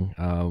listening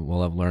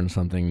will have learned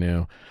something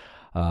new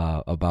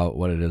about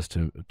what it is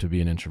to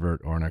be an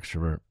introvert or an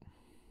extrovert.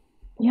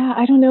 Yeah,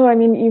 I don't know. I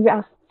mean, you've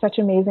asked such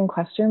amazing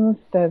questions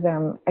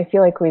that I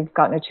feel like we've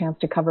gotten a chance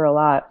to cover a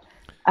lot.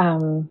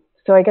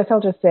 So I guess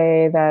I'll just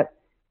say that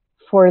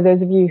for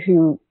those of you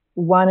who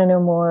want to know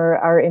more,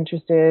 are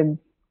interested,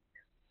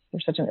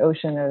 there's such an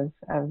ocean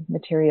of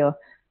material.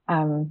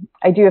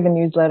 I do have a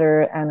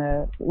newsletter and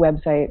a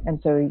website,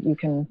 and so you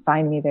can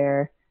find me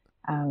there.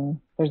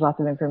 There's lots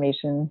of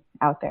information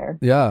out there.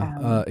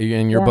 Yeah,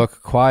 in your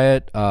book,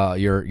 Quiet,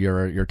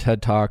 your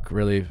TED Talk,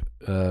 really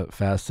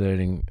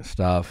fascinating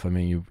stuff. I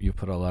mean, you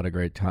put a lot of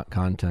great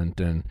content,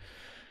 and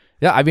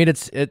yeah, I mean,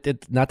 it's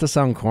not to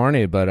sound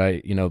corny,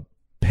 but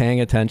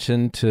paying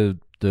attention to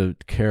the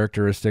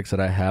characteristics that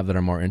I have that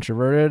are more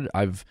introverted,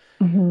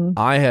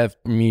 I have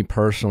me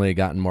personally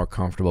gotten more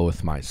comfortable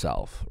with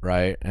myself,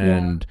 right?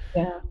 And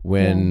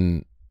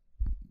when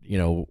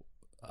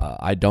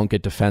I don't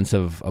get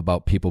defensive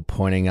about people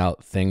pointing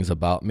out things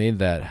about me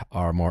that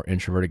are more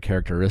introverted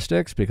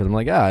characteristics, because I'm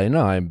like,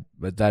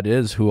 but that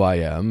is who I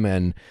am,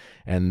 and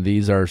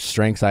these are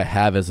strengths I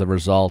have as a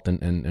result,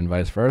 and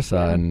vice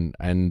versa.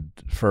 And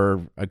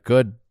for a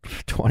good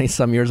 20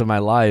 some years of my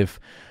life,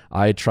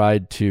 I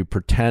tried to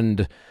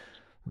pretend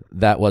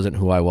that wasn't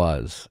who I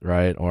was,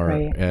 right?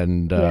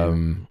 And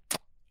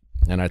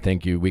I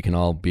think we can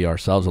all be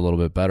ourselves a little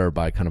bit better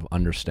by kind of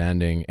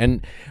understanding.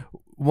 And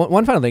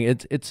one final thing,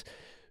 it's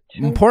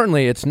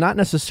importantly, it's not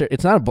necessarily,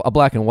 it's not a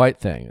black and white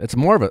thing. It's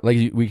more of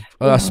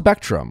a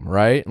spectrum,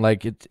 right?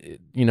 Like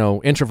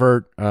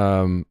introvert,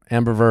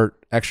 ambivert,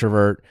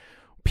 extrovert.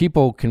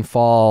 People can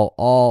fall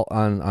all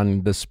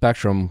on the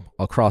spectrum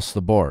across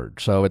the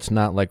board. So it's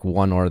not like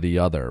one or the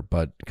other,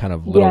 but kind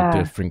of little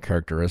different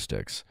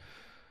characteristics.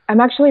 I'm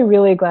actually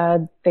really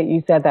glad that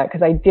you said that,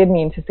 because I did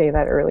mean to say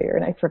that earlier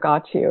and I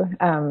forgot to.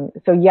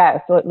 So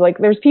yes, like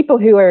there's people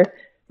who are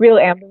real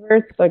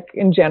ambiverts, like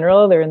in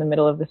general, they're in the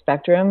middle of the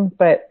spectrum,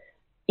 but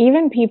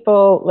even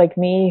people like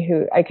me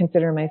who I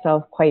consider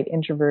myself quite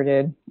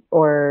introverted,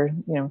 or,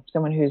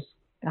 someone who's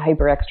a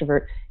hyper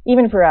extrovert,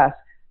 even for us,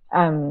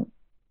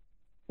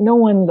 no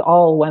one's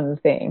all one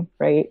thing,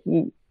 right?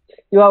 You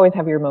always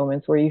have your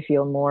moments where you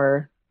feel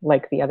more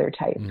like the other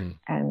type.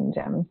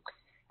 Mm-hmm.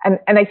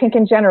 And I think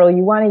in general,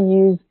 you want to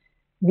use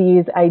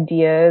these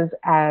ideas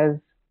as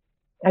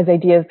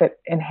ideas that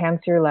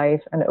enhance your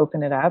life and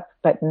open it up,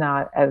 but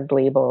not as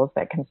labels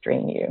that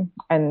constrain you.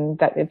 And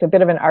that it's a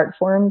bit of an art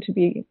form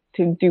to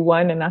do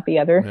one and not the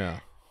other, Yeah.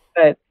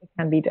 but it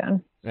can be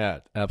done. Yeah,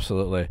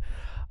 absolutely.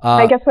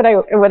 I guess what I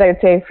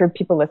would say for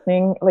people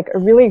listening, like a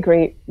really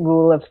great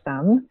rule of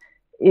thumb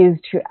is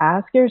to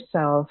ask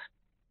yourself,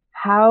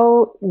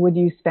 how would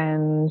you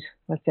spend,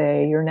 let's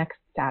say, your next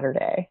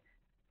Saturday?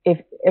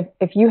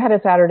 If you had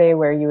a Saturday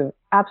where you have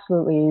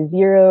absolutely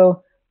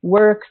zero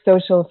work,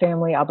 social,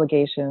 family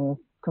obligations,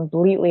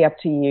 completely up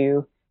to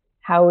you,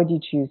 how would you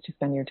choose to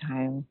spend your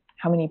time?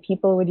 How many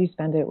people would you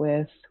spend it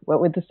with? What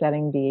would the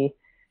setting be?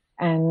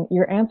 And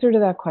your answer to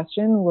that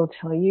question will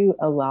tell you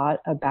a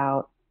lot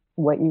about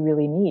what you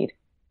really need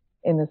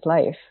in this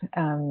life.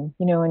 And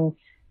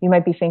you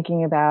might be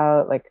thinking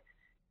about like,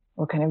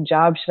 what kind of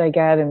job should I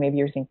get? And maybe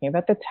you're thinking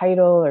about the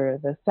title or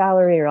the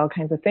salary or all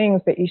kinds of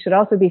things, but you should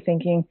also be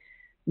thinking,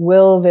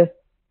 will this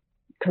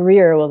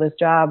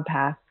job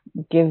path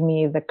give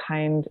me the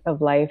kind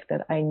of life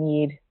that I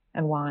need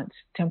and want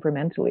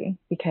temperamentally?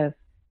 Because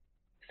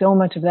so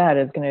much of that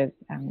is going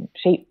to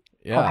shape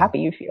how happy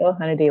you feel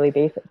on a daily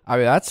basis. I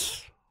mean,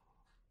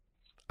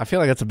 I feel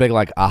like it's a big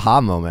like aha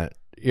moment,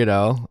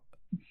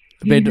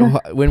 I mean,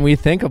 when we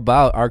think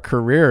about our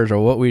careers or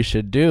what we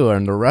should do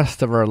and the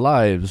rest of our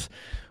lives,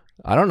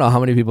 I don't know how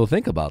many people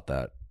think about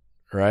that,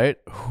 right?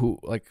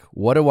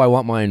 What do I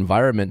want my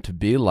environment to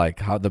be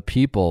like? How the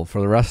people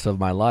for the rest of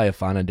my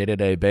life on a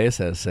day-to-day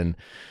basis, and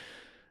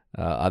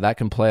that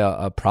can play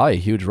probably a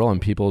huge role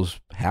in people's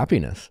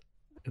happiness.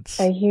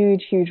 It's a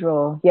huge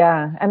role,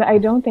 yeah. And I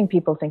don't think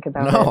people think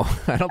about it. No,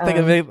 I don't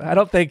think I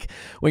don't think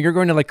when you're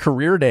going to like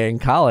career day in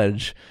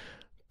college,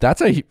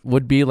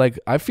 would be like,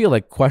 I feel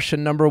like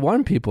question number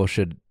one people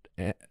should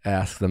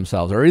ask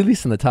themselves, or at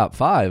least in the top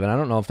 5. And I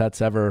don't know if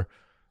that's ever.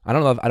 I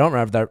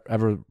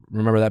don't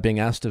remember that being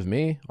asked of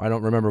me. I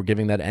don't remember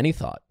giving that any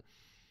thought.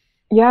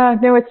 Yeah,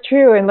 no, it's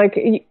true. And like,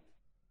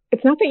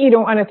 it's not that you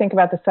don't want to think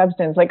about the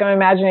substance. Like, I'm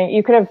imagining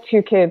you could have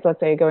 2 kids, let's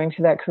say, going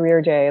to that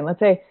career day. And let's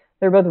say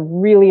they're both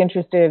really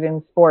interested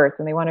in sports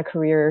and they want a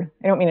career.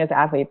 I don't mean as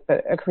athletes,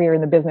 but a career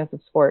in the business of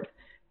sport.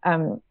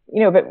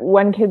 But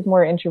one kid's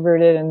more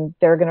introverted and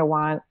they're going to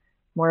want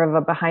more of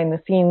a behind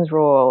the scenes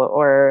role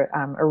or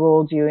a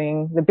role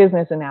doing the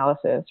business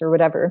analysis or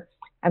whatever.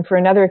 And for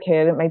another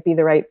kid, it might be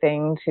the right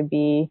thing to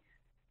be,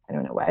 I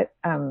don't know what,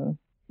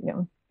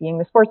 being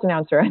the sports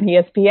announcer on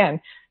ESPN.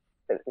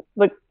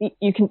 Look,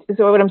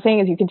 so what I'm saying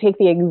is you can take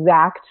the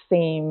exact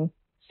same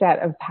set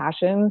of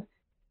passions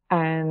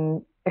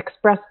and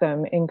express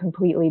them in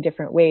completely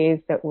different ways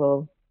that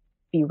will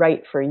be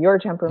right for your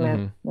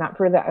temperament, not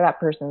for that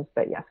person's,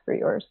 but yes, for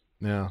yours.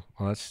 Yeah,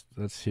 well,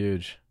 that's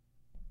huge.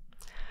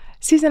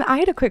 Susan, I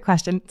had a quick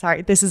question.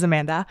 Sorry, this is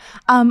Amanda.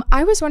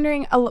 I was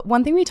wondering,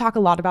 one thing we talk a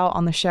lot about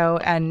on the show,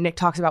 and Nick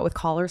talks about with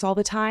callers all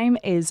the time,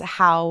 is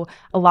how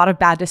a lot of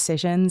bad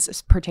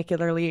decisions,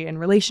 particularly in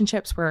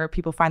relationships where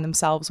people find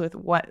themselves with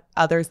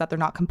others that they're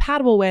not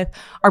compatible with,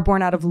 are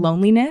born out of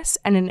loneliness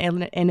and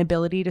an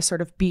inability to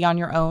sort of be on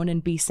your own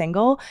and be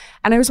single.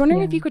 And I was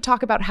wondering if you could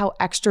talk about how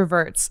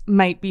extroverts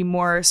might be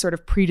more sort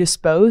of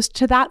predisposed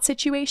to that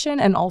situation,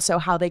 and also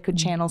how they could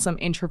channel some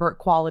introvert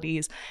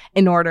qualities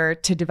in order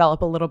to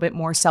develop a little bit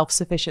more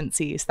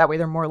self-sufficiency, so that way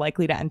they're more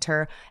likely to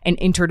enter an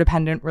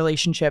interdependent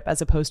relationship as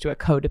opposed to a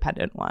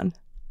codependent one.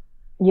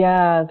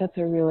 Yeah, that's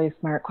a really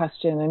smart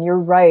question. And you're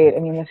right. I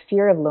mean, the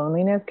fear of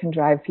loneliness can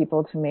drive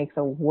people to make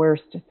the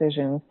worst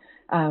decisions.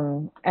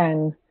 And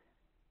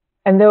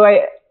I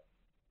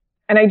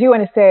do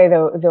want to say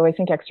though I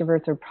think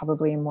extroverts are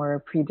probably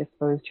more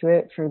predisposed to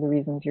it for the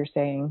reasons you're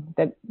saying,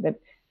 that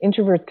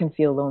introverts can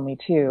feel lonely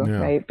too,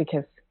 right?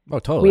 Because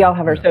totally. We all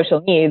have our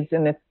social needs,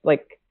 and it's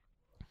like,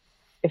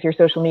 if your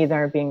social needs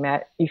aren't being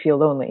met, you feel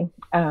lonely.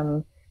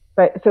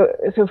 But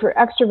so for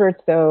extroverts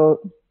though,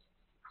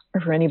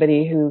 or for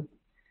anybody who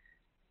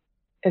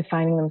is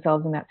finding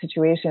themselves in that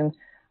situation,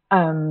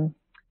 I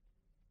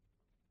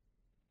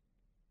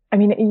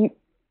mean,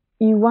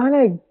 you want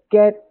to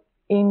get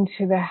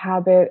into the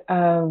habit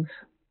of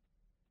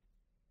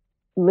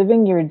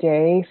living your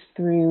day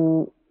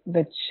through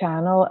the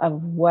channel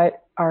of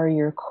what are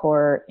your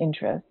core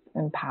interests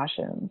and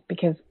passions.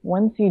 Because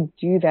once you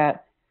do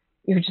that,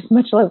 you're just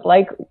much less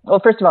likely.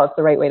 Well, first of all, it's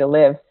the right way to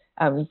live.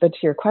 But to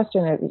your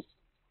question,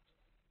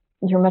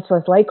 you're much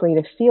less likely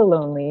to feel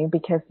lonely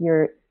because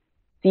you're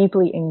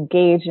deeply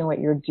engaged in what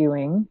you're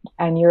doing.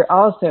 And you're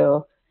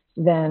also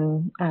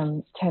then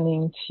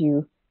tending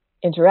to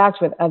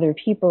interact with other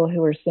people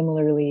who are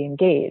similarly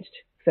engaged.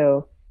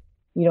 So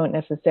you don't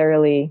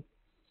necessarily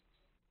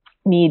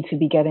need to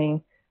be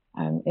getting,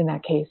 in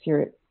that case,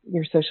 your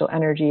social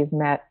energy is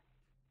met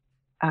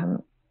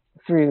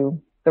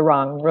through the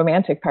wrong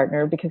romantic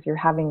partner, because you're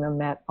having them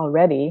met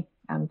already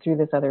through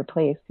this other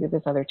place, through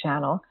this other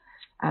channel.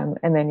 And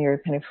then you're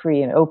kind of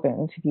free and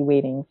open to be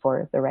waiting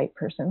for the right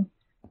person.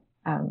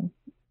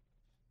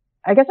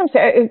 I guess I'm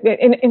saying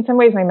in some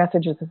ways my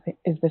message is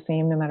the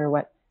same no matter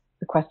what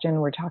the question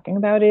we're talking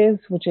about is,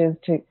 which is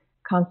to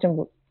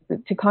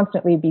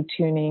constantly be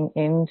tuning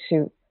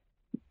into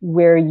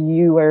where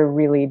you are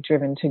really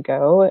driven to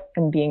go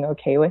and being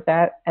okay with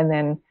that, and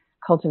then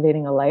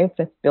cultivating a life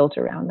that's built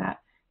around that.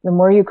 The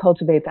more you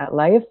cultivate that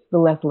life, the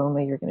less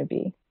lonely you're going to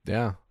be.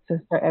 Yeah. So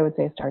I would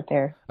say start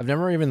there. I've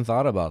never even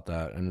thought about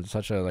that, and it's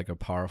such a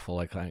powerful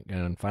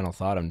and final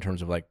thought in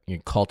terms of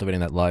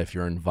cultivating that life,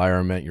 your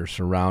environment, your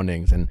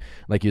surroundings, and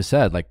like you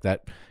said,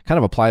 that kind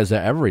of applies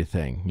to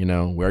everything.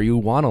 Where you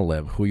want to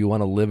live, who you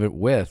want to live it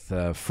with,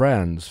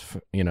 friends.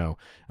 I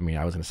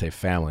was going to say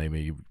family, but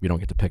we don't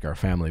get to pick our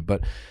family,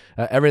 but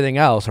everything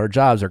else, our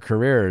jobs, our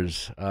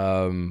careers,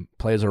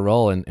 plays a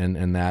role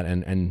in that,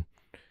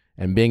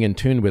 and being in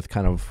tune with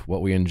kind of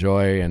what we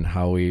enjoy and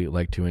how we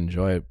like to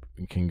enjoy it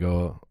can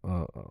go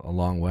a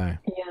long way.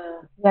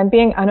 Yeah, and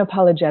being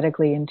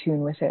unapologetically in tune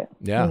with it.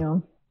 Yeah.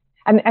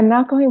 And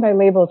not going by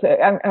labels.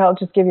 I'll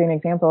just give you an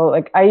example.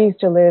 I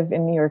used to live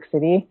in New York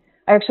City.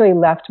 I actually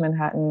left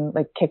Manhattan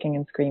kicking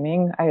and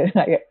screaming.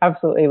 I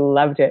absolutely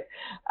loved it.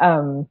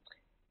 And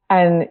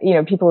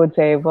people would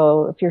say,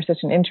 well, if you're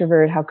such an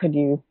introvert, how could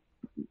you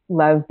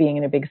love being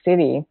in a big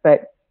city?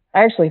 But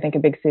I actually think a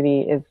big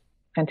city is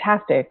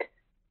fantastic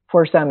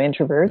for some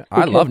introverts.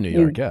 I love New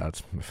York.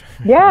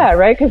 Yeah,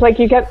 right. Because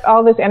you get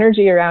all this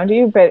energy around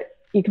you, but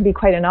you can be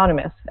quite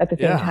anonymous at the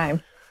same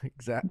time.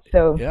 Exactly.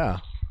 So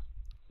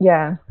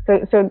yeah.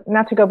 So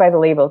not to go by the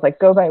labels,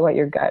 go by what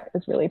your gut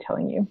is really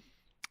telling you.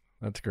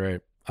 That's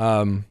great.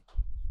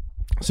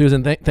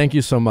 Susan, thank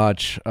you so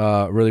much.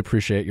 Really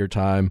appreciate your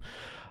time.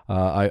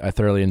 I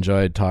thoroughly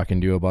enjoyed talking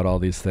to you about all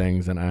these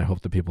things, and I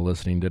hope the people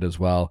listening did as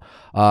well.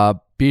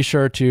 Be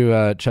sure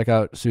to check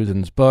out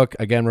Susan's book.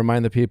 Again,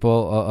 remind the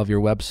people of your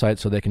website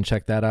so they can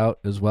check that out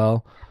as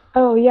well.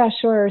 Oh, yeah,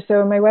 sure.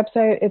 So my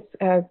website,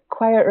 it's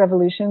Quiet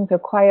Revolution, so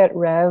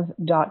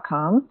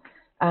quietrev.com.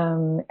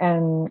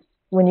 And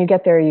when you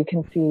get there, you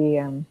can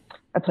see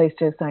a place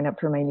to sign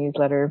up for my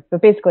newsletter.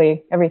 But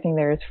basically, everything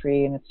there is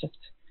free, and it's just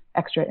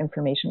extra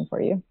information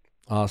for you.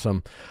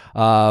 Awesome.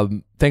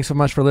 Thanks so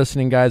much for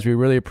listening, guys. We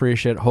really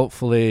appreciate it.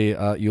 Hopefully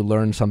you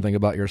learned something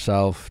about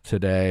yourself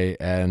today,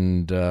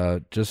 and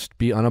just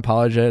be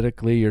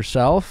unapologetically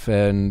yourself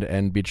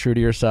and be true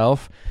to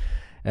yourself.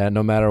 And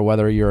no matter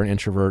whether you're an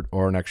introvert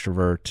or an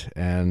extrovert.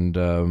 And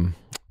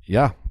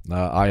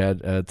I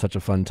had such a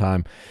fun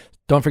time.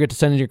 Don't forget to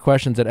send in your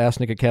questions at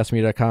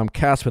asknick@castmedia.com,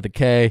 cast with a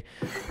K.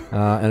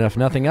 And if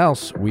nothing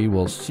else, we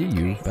will see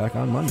you back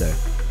on Monday.